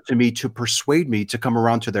offered to me to persuade me to come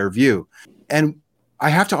around to their view, and I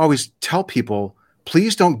have to always tell people,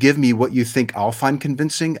 please don't give me what you think I'll find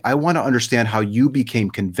convincing. I want to understand how you became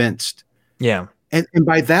convinced. Yeah. And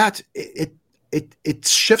by that, it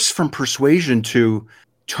shifts from persuasion to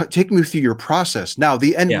take me through your process. Now,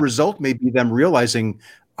 the end result may be them realizing,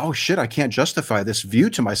 oh shit, I can't justify this view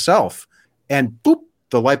to myself. And boop,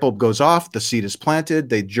 the light bulb goes off, the seed is planted,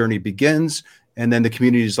 the journey begins. And then the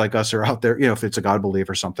communities like us are out there, if it's a God belief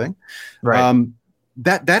or something. Right.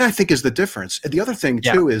 That I think is the difference. And the other thing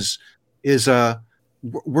too is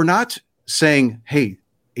we're not saying, hey,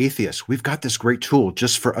 atheists, we've got this great tool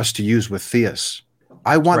just for us to use with theists.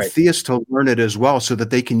 I want theists to learn it as well so that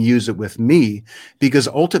they can use it with me, because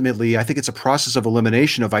ultimately I think it's a process of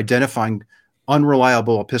elimination of identifying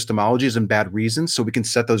unreliable epistemologies and bad reasons so we can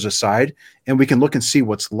set those aside and we can look and see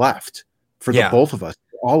what's left for the both of us,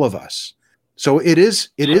 all of us. So it is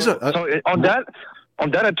on that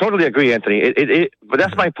I totally agree, Anthony. But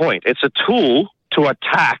that's my point. It's a tool to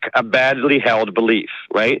attack a badly held belief,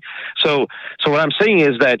 right? So what I'm saying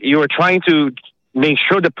is that you are trying to make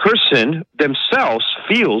sure the person themselves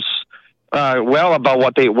feels well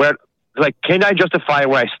about can I justify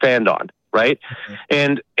where I stand on, right?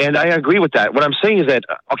 Mm-hmm. And I agree with that. What I'm saying is that,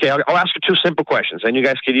 okay, I'll ask you two simple questions, and you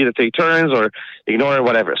guys can either take turns or ignore it,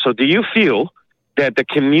 whatever. So do you feel that the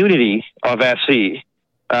community of SE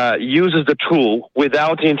uses the tool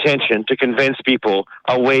without the intention to convince people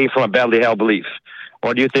away from a badly held belief?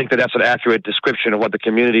 Or do you think that that's an accurate description of what the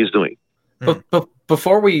community is doing? But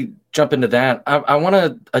before we jump into that, I want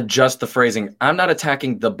to adjust the phrasing. I'm not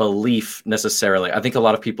attacking the belief necessarily. I think a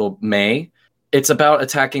lot of people may. It's about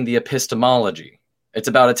attacking the epistemology. It's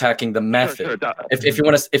about attacking the method. Sure. If you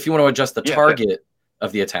want to adjust the target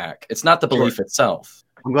of the attack, it's not the belief itself.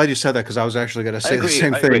 I'm glad you said that because I was actually going to say the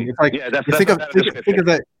same thing. It's like think of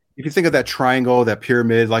that. If you think of that triangle, that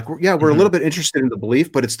pyramid, like we're a little bit interested in the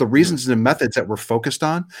belief, but it's the reasons and the methods that we're focused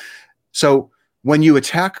on. So when you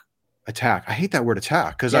attack, I hate that word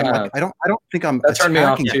attack because I'm like, I don't think I'm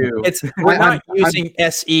attacking you. We're not using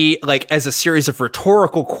SE like as a series of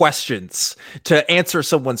rhetorical questions to answer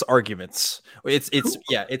someone's arguments. It's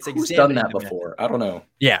who's done that before? I don't know.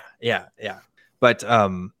 Yeah. But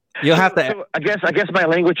you'll have to. So I guess my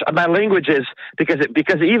language is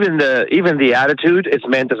because even the attitude is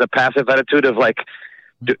meant as a passive attitude of like,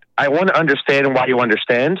 I want to understand why you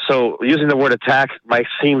understand. So using the word attack might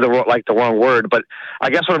seem like the wrong word, but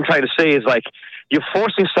I guess what I'm trying to say is like you're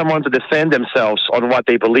forcing someone to defend themselves on what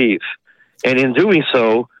they believe, and in doing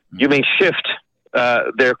so, you may shift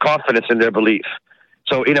their confidence in their belief.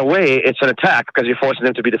 So in a way, it's an attack because you're forcing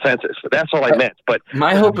them to be defensive. That's all I meant. But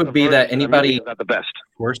my hope would be that anybody not the best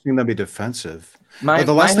forcing them to be defensive.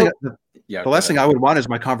 The last thing I would want is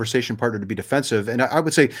my conversation partner to be defensive, and I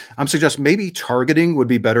would say I'm suggesting maybe targeting would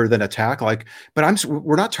be better than attack. But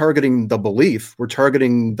we're not targeting the belief; we're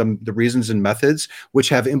targeting the reasons and methods which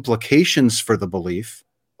have implications for the belief.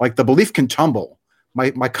 Like the belief can tumble. My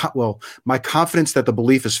confidence that the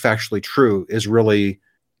belief is factually true is really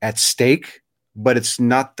at stake. But it's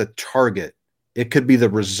not the target. It could be the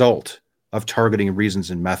result of targeting reasons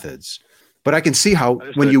and methods. But I can see how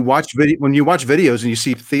when you watch videos and you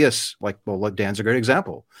see theists, Dan's a great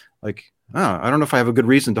example. Like, I don't know if I have a good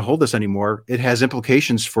reason to hold this anymore. It has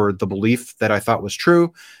implications for the belief that I thought was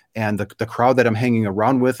true and the crowd that I'm hanging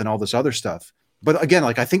around with and all this other stuff. But again,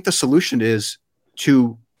 I think the solution is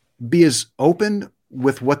to be as open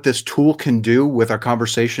with what this tool can do with our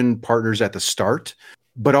conversation partners at the start,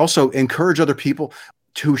 but also encourage other people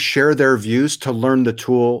to share their views, to learn the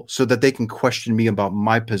tool so that they can question me about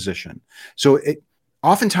my position. So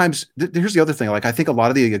oftentimes, here's the other thing. I think a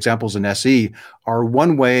lot of the examples in SE are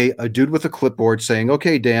one way, a dude with a clipboard saying,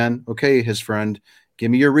 okay, Dan, okay, his friend,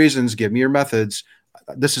 give me your reasons, give me your methods.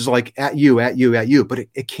 This is like at you, but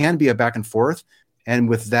it can be a back and forth. And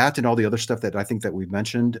with that and all the other stuff that I think that we've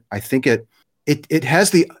mentioned, I think it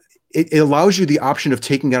allows you the option of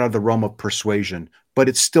taking it out of the realm of persuasion, but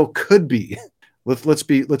it still could be. Let's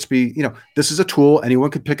be. This is a tool. Anyone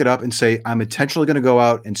could pick it up and say, "I'm intentionally going to go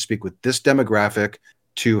out and speak with this demographic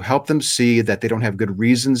to help them see that they don't have good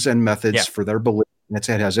reasons and methods for their belief, and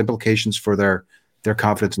it has implications for their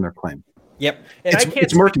confidence in their claim." Yep, and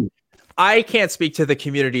it's murky. I can't speak to the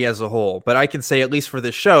community as a whole, but I can say, at least for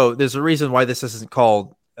this show, there's a reason why this isn't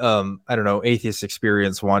called Atheist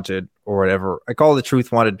Experience Wanted or whatever. I call it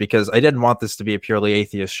Truth Wanted because I didn't want this to be a purely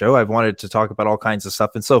atheist show. I've wanted to talk about all kinds of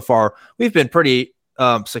stuff, and so far we've been pretty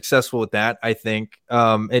successful with that, I think,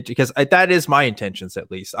 because that is my intentions. At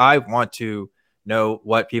least I want to know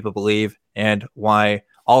what people believe and why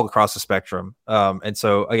all across the spectrum. And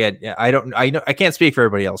so again, I can't speak for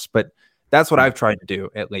everybody else, but that's what I've tried to do.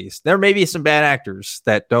 At least there may be some bad actors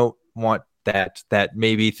that don't want that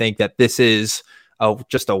maybe think that this is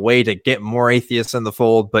just a way to get more atheists in the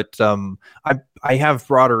fold, but I have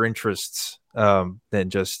broader interests than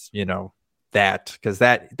just that, because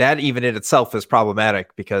that even in itself is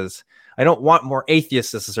problematic, because I don't want more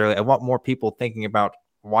atheists necessarily. I want more people thinking about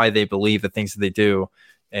why they believe the things that they do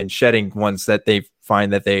and shedding ones that they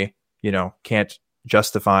find that they can't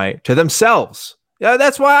justify to themselves. Yeah,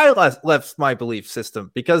 that's why I left my belief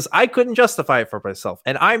system, because I couldn't justify it for myself,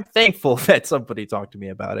 and I'm thankful that somebody talked to me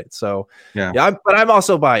about it. So but I'm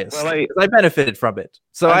also biased. Well, I benefited from it,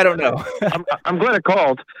 so I don't know. I'm glad it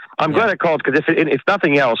called. I'm glad it called, because if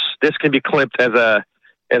nothing else, this can be clipped as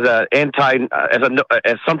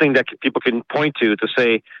something that people can point to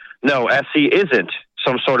say, no, SE isn't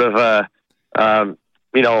some sort of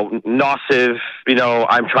nocive,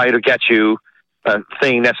 I'm trying to get you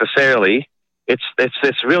thing necessarily.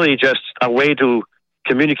 It's really just a way to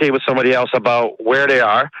communicate with somebody else about where they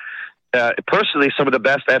are. Personally, some of the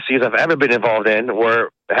best FCs I've ever been involved in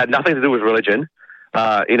had nothing to do with religion,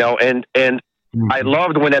 and I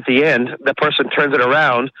loved when at the end the person turns it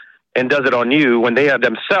around and does it on you when they have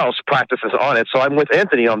themselves practices on it. So I'm with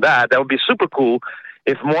Anthony on that. That would be super cool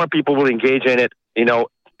if more people will engage in it.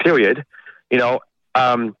 Period.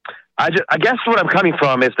 I guess what I'm coming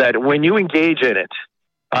from is that when you engage in it,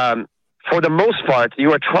 for the most part,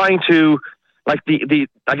 you are trying to, I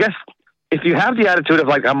guess, if you have the attitude of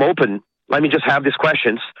I'm open, let me just have these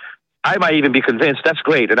questions, I might even be convinced. That's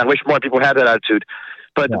great, and I wish more people had that attitude.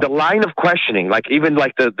 But the line of questioning, like even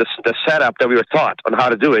like the setup that we were taught on how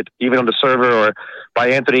to do it, even on the server or by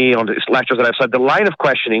Anthony on the lectures that I've said, the line of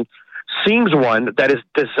questioning seems one that is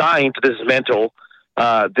designed to dismantle,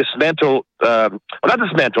 not dismantle,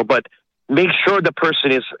 but make sure the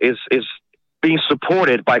person is being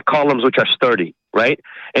supported by columns which are sturdy, right?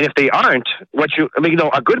 And if they aren't,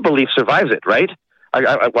 a good belief survives it, right?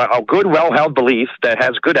 A good, well-held belief that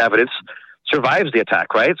has good evidence survives the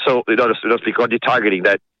attack, right? So, just because detargeting,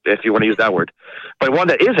 that, if you want to use that word. But one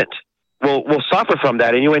that isn't will suffer from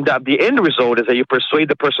that, and you end up, the end result is that you persuade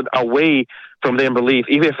the person away from their belief,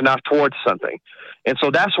 even if not towards something. And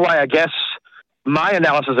so that's why I guess my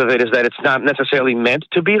analysis of it is that it's not necessarily meant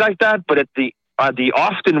to be like that, but the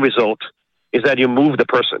often result is that you move the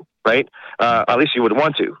person, right? At least you would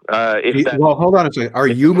want to. Well, hold on a second. Are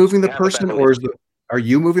you moving the person, or are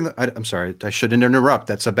you moving I'm sorry, I shouldn't interrupt.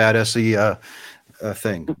 That's a bad SE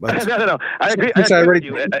thing. But no. I agree with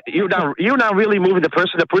you. You're not really moving the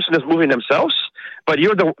person. The person is moving themselves, but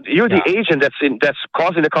you're the agent that's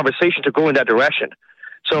causing the conversation to go in that direction.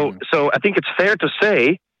 So I think it's fair to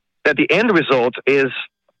say that the end result is,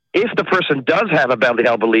 if the person does have a badly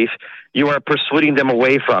held belief, you are persuading them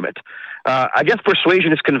away from it. I guess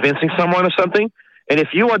persuasion is convincing someone of something. And if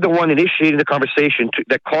you are the one initiating the conversation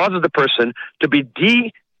that causes the person to be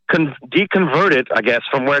deconverted, I guess,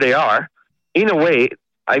 from where they are, in a way,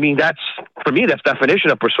 I mean, that's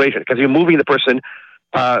definition of persuasion, because you're moving the person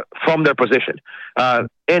from their position,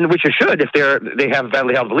 and which you should if they have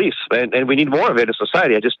badly held beliefs, and we need more of it in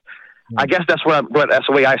society. I guess that's that's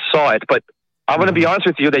the way I saw it. But I'm going to be honest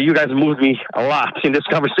with you that you guys moved me a lot in this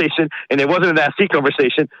conversation, and it wasn't an SE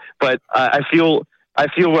conversation, but I feel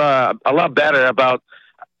a lot better about,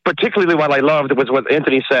 particularly what I loved was what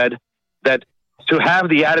Anthony said, that to have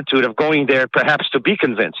the attitude of going there perhaps to be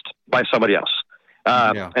convinced by somebody else.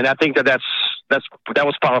 And I think that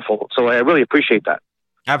was powerful. So I really appreciate that.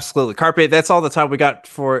 Absolutely. Carpe, that's all the time we got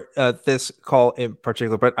for this call in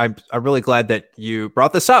particular, but I'm really glad that you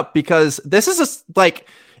brought this up, because this is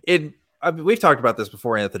we've talked about this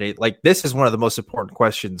before, Anthony. Like, this is one of the most important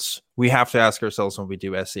questions we have to ask ourselves when we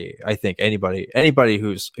do SE. I think anybody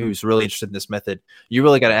who's really interested in this method, you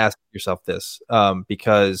really got to ask yourself this,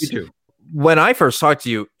 because when I first talked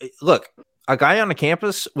to you, look, a guy on a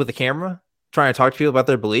campus with a camera trying to talk to people about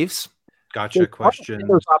their beliefs. Gotcha. Question.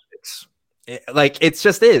 Like, it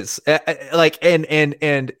just is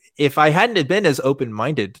and if I hadn't been as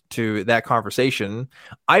open-minded to that conversation,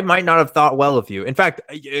 I might not have thought well of you. In fact,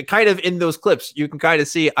 kind of in those clips, you can kind of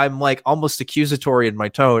see I'm like almost accusatory in my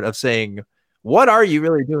tone of saying, what are you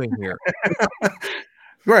really doing here?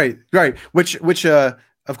 Right. Which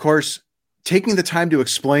of course, taking the time to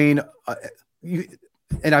explain,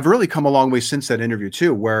 and I've really come a long way since that interview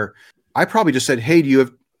too, where I probably just said, hey,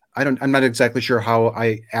 I'm not exactly sure how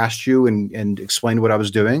I asked you and explained what I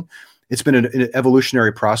was doing. It's been an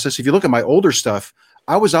evolutionary process. If you look at my older stuff,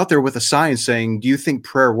 I was out there with a sign saying, do you think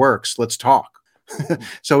prayer works? Let's talk.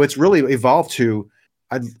 So it's really evolved to,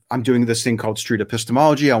 I'm doing this thing called street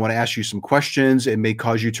epistemology. I want to ask you some questions. It may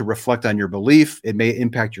cause you to reflect on your belief. It may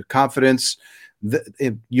impact your confidence.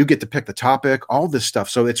 You get to pick the topic, all this stuff.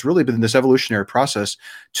 So it's really been this evolutionary process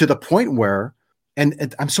to the point where,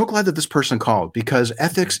 and I'm so glad that this person called, because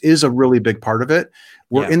ethics is a really big part of it.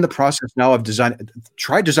 We're in the process now of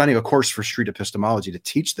designing a course for street epistemology to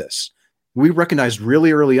teach this. We recognized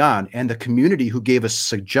really early on, and the community who gave us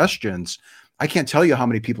suggestions, I can't tell you how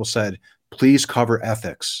many people said, please cover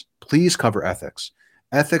ethics. Please cover ethics.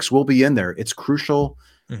 Ethics will be in there. It's crucial.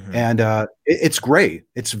 Mm-hmm. And it's gray.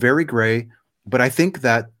 It's very gray. But I think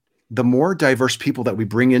that the more diverse people that we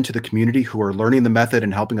bring into the community who are learning the method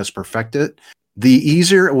and helping us perfect it, the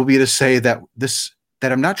easier it will be to say that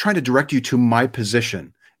I'm not trying to direct you to my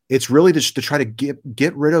position. It's really just to try to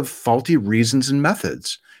get rid of faulty reasons and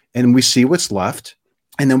methods. And we see what's left.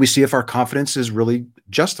 And then we see if our confidence is really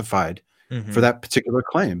justified for that particular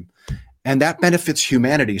claim. And that benefits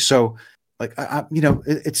humanity. So like,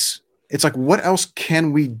 it's like, what else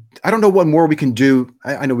can we, I don't know what more we can do.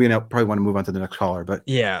 I know we probably want to move on to the next caller, but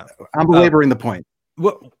yeah, I'm belaboring the point.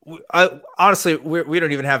 Well, honestly, we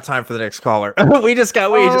don't even have time for the next caller. we just had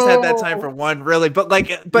that time for one, really. But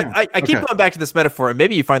I keep going back to this metaphor, and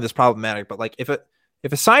maybe you find this problematic. But like, if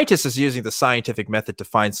a scientist is using the scientific method to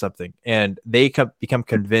find something, and they become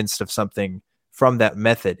convinced of something from that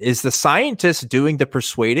method, is the scientist doing the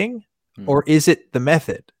persuading, or is it the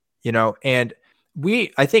method? And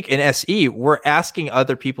I think in SE, we're asking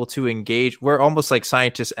other people to engage. We're almost like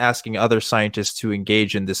scientists asking other scientists to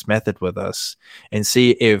engage in this method with us and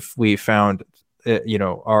see if we found,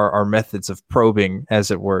 our methods of probing,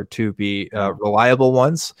 as it were, to be reliable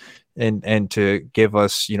ones. and to give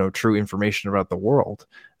us, true information about the world.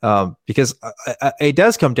 Because it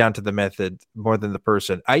does come down to the method more than the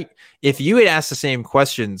person. If you had asked the same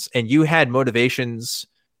questions and you had motivations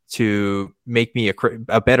to make me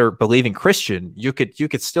a better believing Christian, you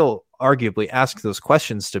could still arguably ask those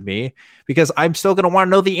questions to me, because I'm still going to want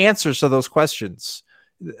to know the answers to those questions.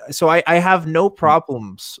 So I have no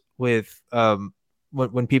problems with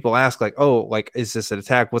when people ask like, oh, like, is this an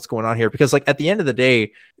attack? What's going on here? Because like at the end of the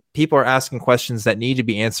day, people are asking questions that need to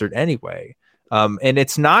be answered anyway. And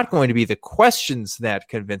it's not going to be the questions that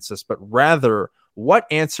convince us, but rather what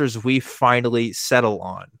answers we finally settle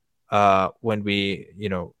on when we,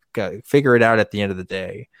 figure it out at the end of the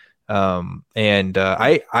day. I don't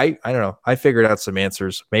know. I figured out some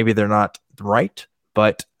answers. Maybe they're not right,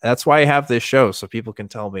 but that's why I have this show, so people can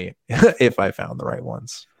tell me if I found the right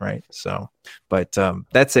ones. Right. So, but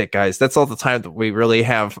that's it, guys. That's all the time that we really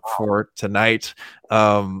have for tonight.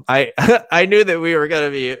 I knew that we were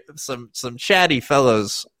going to be some chatty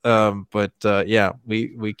fellows. But yeah,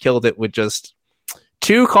 we killed it with just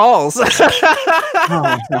 2 calls.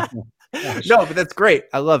 No, but that's great.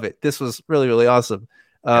 I love it. This was really, really awesome.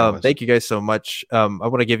 Thank you guys so much. I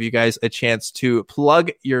want to give you guys a chance to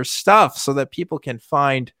plug your stuff so that people can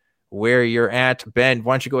find where you're at. Ben,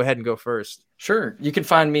 why don't you go ahead and go first? Sure. You can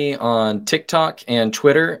find me on TikTok and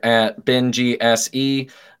Twitter at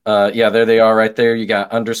BenGSE. There they are right there. You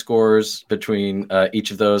got underscores between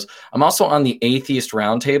each of those. I'm also on the Atheist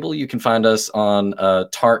Roundtable. You can find us on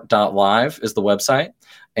tart.live is the website.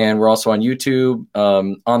 And we're also on YouTube.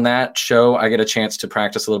 On that show, I get a chance to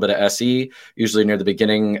practice a little bit of SE, usually near the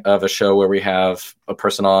beginning of a show where we have a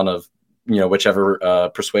person on of, whichever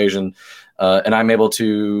persuasion. And I'm able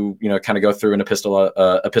to, kind of go through an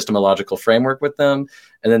epistemological framework with them.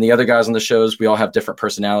 And then the other guys on the shows, we all have different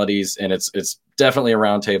personalities. And it's definitely a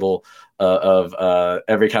roundtable of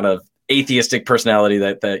every kind of atheistic personality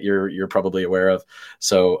that you're probably aware of.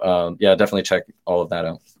 So, definitely check all of that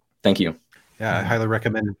out. Thank you. Yeah, I highly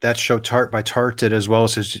recommend that show. Tart by Tart, as well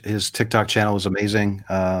as his TikTok channel is amazing.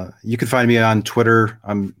 You can find me on Twitter.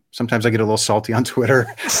 Sometimes I get a little salty on Twitter,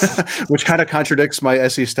 which kind of contradicts my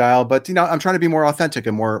SE style. But I'm trying to be more authentic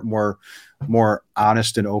and more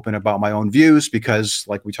honest and open about my own views, because,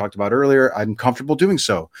 like we talked about earlier, I'm comfortable doing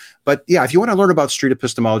so. But yeah, if you want to learn about street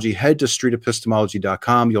epistemology, head to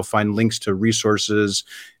streetepistemology.com. You'll find links to resources,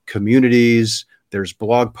 communities. There's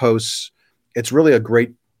blog posts. It's really a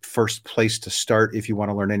great first place to start if you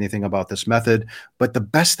want to learn anything about this method. But the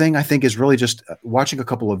best thing, I think, is really just watching a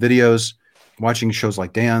couple of videos, watching shows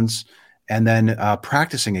like Dan's, and then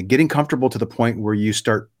practicing it, getting comfortable to the point where you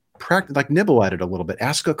start nibble at it a little bit.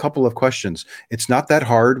 Ask a couple of questions. It's not that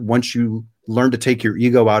hard once you learn to take your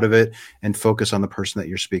ego out of it and focus on the person that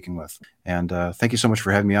you're speaking with. And thank you so much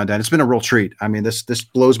for having me on, Dan. It's been a real treat. I mean, this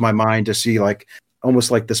blows my mind to see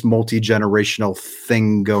almost like this multi-generational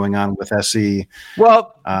thing going on with SE.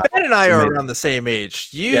 Well, Ben and I are around the same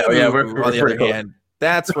age. We're on the other hand,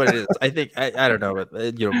 that's what it is. I think, I don't know, but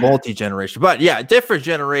multi-generation, but yeah, different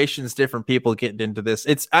generations, different people getting into this.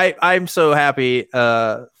 I'm so happy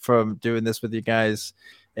from doing this with you guys.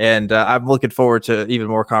 And I'm looking forward to even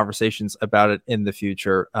more conversations about it in the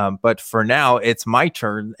future. But for now, it's my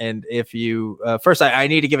turn. And if you first, I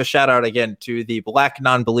need to give a shout out again to the Black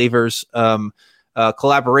Non-Believers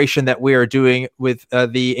collaboration that we are doing with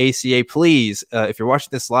the ACA. Please, if you're watching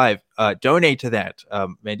this live, donate to that.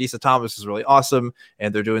 Mandisa Thomas is really awesome,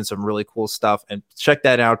 and they're doing some really cool stuff. And check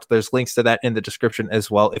that out. There's links to that in the description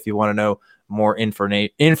as well if you want to know more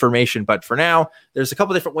information. But for now, there's a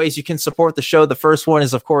couple different ways you can support the show. The first one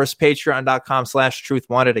is, of course,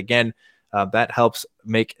 patreon.com/truthwanted. Again, that helps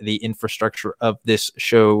make the infrastructure of this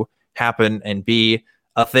show happen and be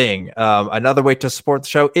a thing. Another way to support the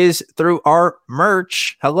show is through our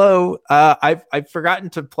merch. Hello. I've forgotten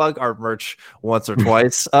to plug our merch once or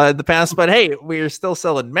twice in the past, but hey, we're still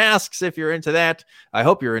selling masks if you're into that. I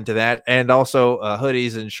hope you're into that. And also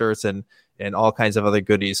hoodies and shirts and all kinds of other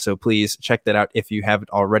goodies. So please check that out if you haven't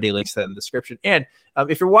already. Links to that in the description. And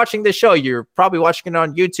if you're watching this show, you're probably watching it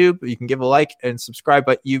on YouTube. You can give a like and subscribe,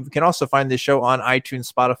 but you can also find this show on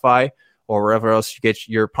iTunes, Spotify, or wherever else you get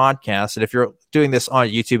your podcasts. And if you're doing this on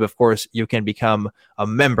YouTube, of course, you can become a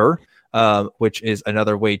member, which is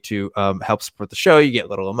another way to help support the show. You get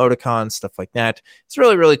little emoticons, stuff like that. It's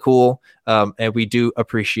really, really cool. And we do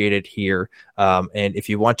appreciate it here. And if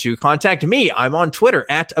you want to contact me, I'm on Twitter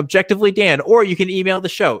at ObjectivelyDan, or you can email the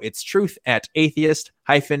show. It's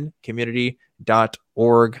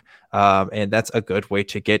truth@atheist-community.org. And that's a good way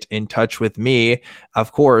to get in touch with me.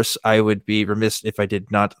 Of course, I would be remiss if I did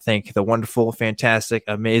not thank the wonderful, fantastic,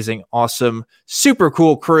 amazing, awesome, super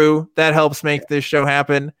cool crew that helps make this show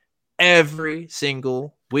happen. every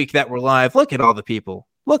single week that we're live. Look at all the people.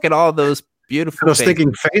 Look at all those beautiful those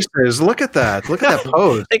thinking faces. Look at that. Look at that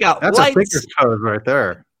pose. They got That's lights. A thinker pose right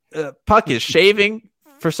there. Puck is shaving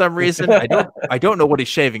for some reason. I don't know what he's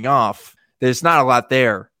shaving off. There's not a lot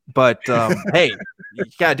there, but hey, you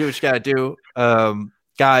gotta do what you gotta do.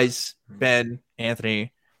 Guys, Ben,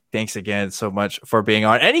 Anthony, thanks again so much for being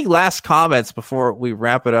on. Any last comments before we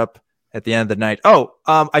wrap it up at the end of the night? Oh,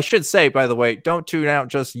 I should say, by the way, don't tune out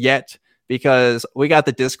just yet, because we got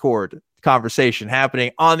the Discord conversation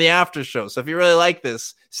happening on the after show. So if you really like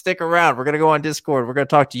this, stick around. We're going to go on Discord. We're going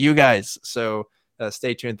to talk to you guys. So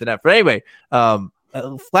stay tuned to that. But anyway,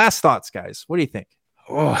 last thoughts, guys. What do you think?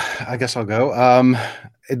 Oh, I guess I'll go.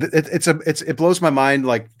 It blows my mind,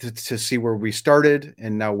 like to see where we started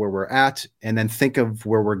and now where we're at, and then think of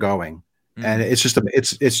where we're going. And it's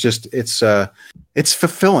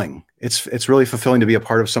fulfilling. It's really fulfilling to be a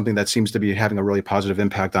part of something that seems to be having a really positive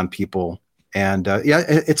impact on people. And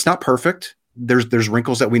it's not perfect. There's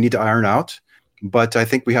wrinkles that we need to iron out, but I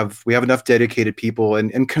think we have enough dedicated people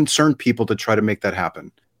and concerned people to try to make that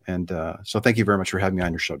happen. And so thank you very much for having me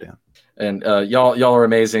on your show, Dan. And y'all are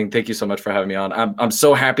amazing. Thank you so much for having me on. I'm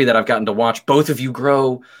so happy that I've gotten to watch both of you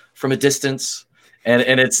grow from a distance.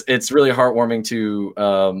 And it's really heartwarming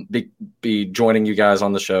to be joining you guys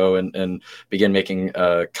on the show and begin making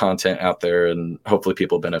content out there, and hopefully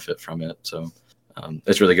people benefit from it. So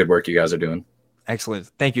it's really good work you guys are doing. Excellent.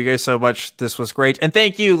 Thank you guys so much. This was great. And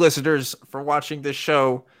thank you, listeners, for watching this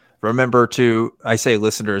show. Remember to, I say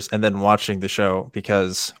listeners and then watching the show,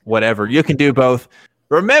 because whatever, you can do both.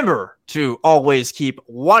 Remember to always keep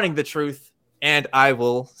wanting the truth, and I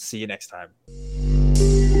will see you next time.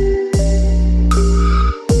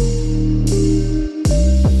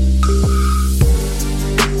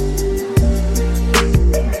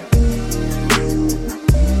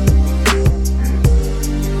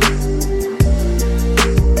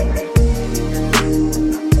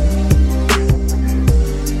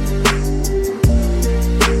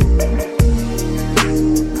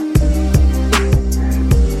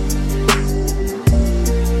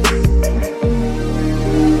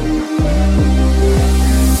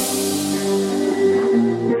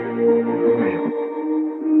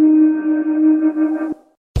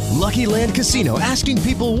 Casino, asking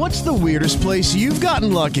people, what's the weirdest place you've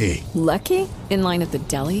gotten lucky? Lucky? In line at the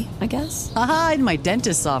deli, I guess? Aha, in my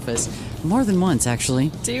dentist's office. More than once,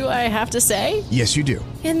 actually. Do I have to say? Yes, you do.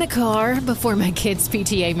 In the car before my kids'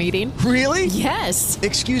 PTA meeting. Really? Yes.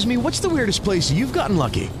 Excuse me, what's the weirdest place you've gotten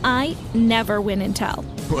lucky? I never win and tell.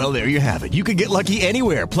 Well, there you have it. You can get lucky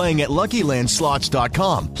anywhere, playing at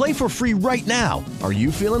LuckyLandSlots.com. Play for free right now. Are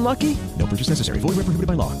you feeling lucky? No purchase necessary. Void where prohibited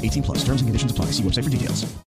by law. 18+. Terms and conditions apply. See website for details.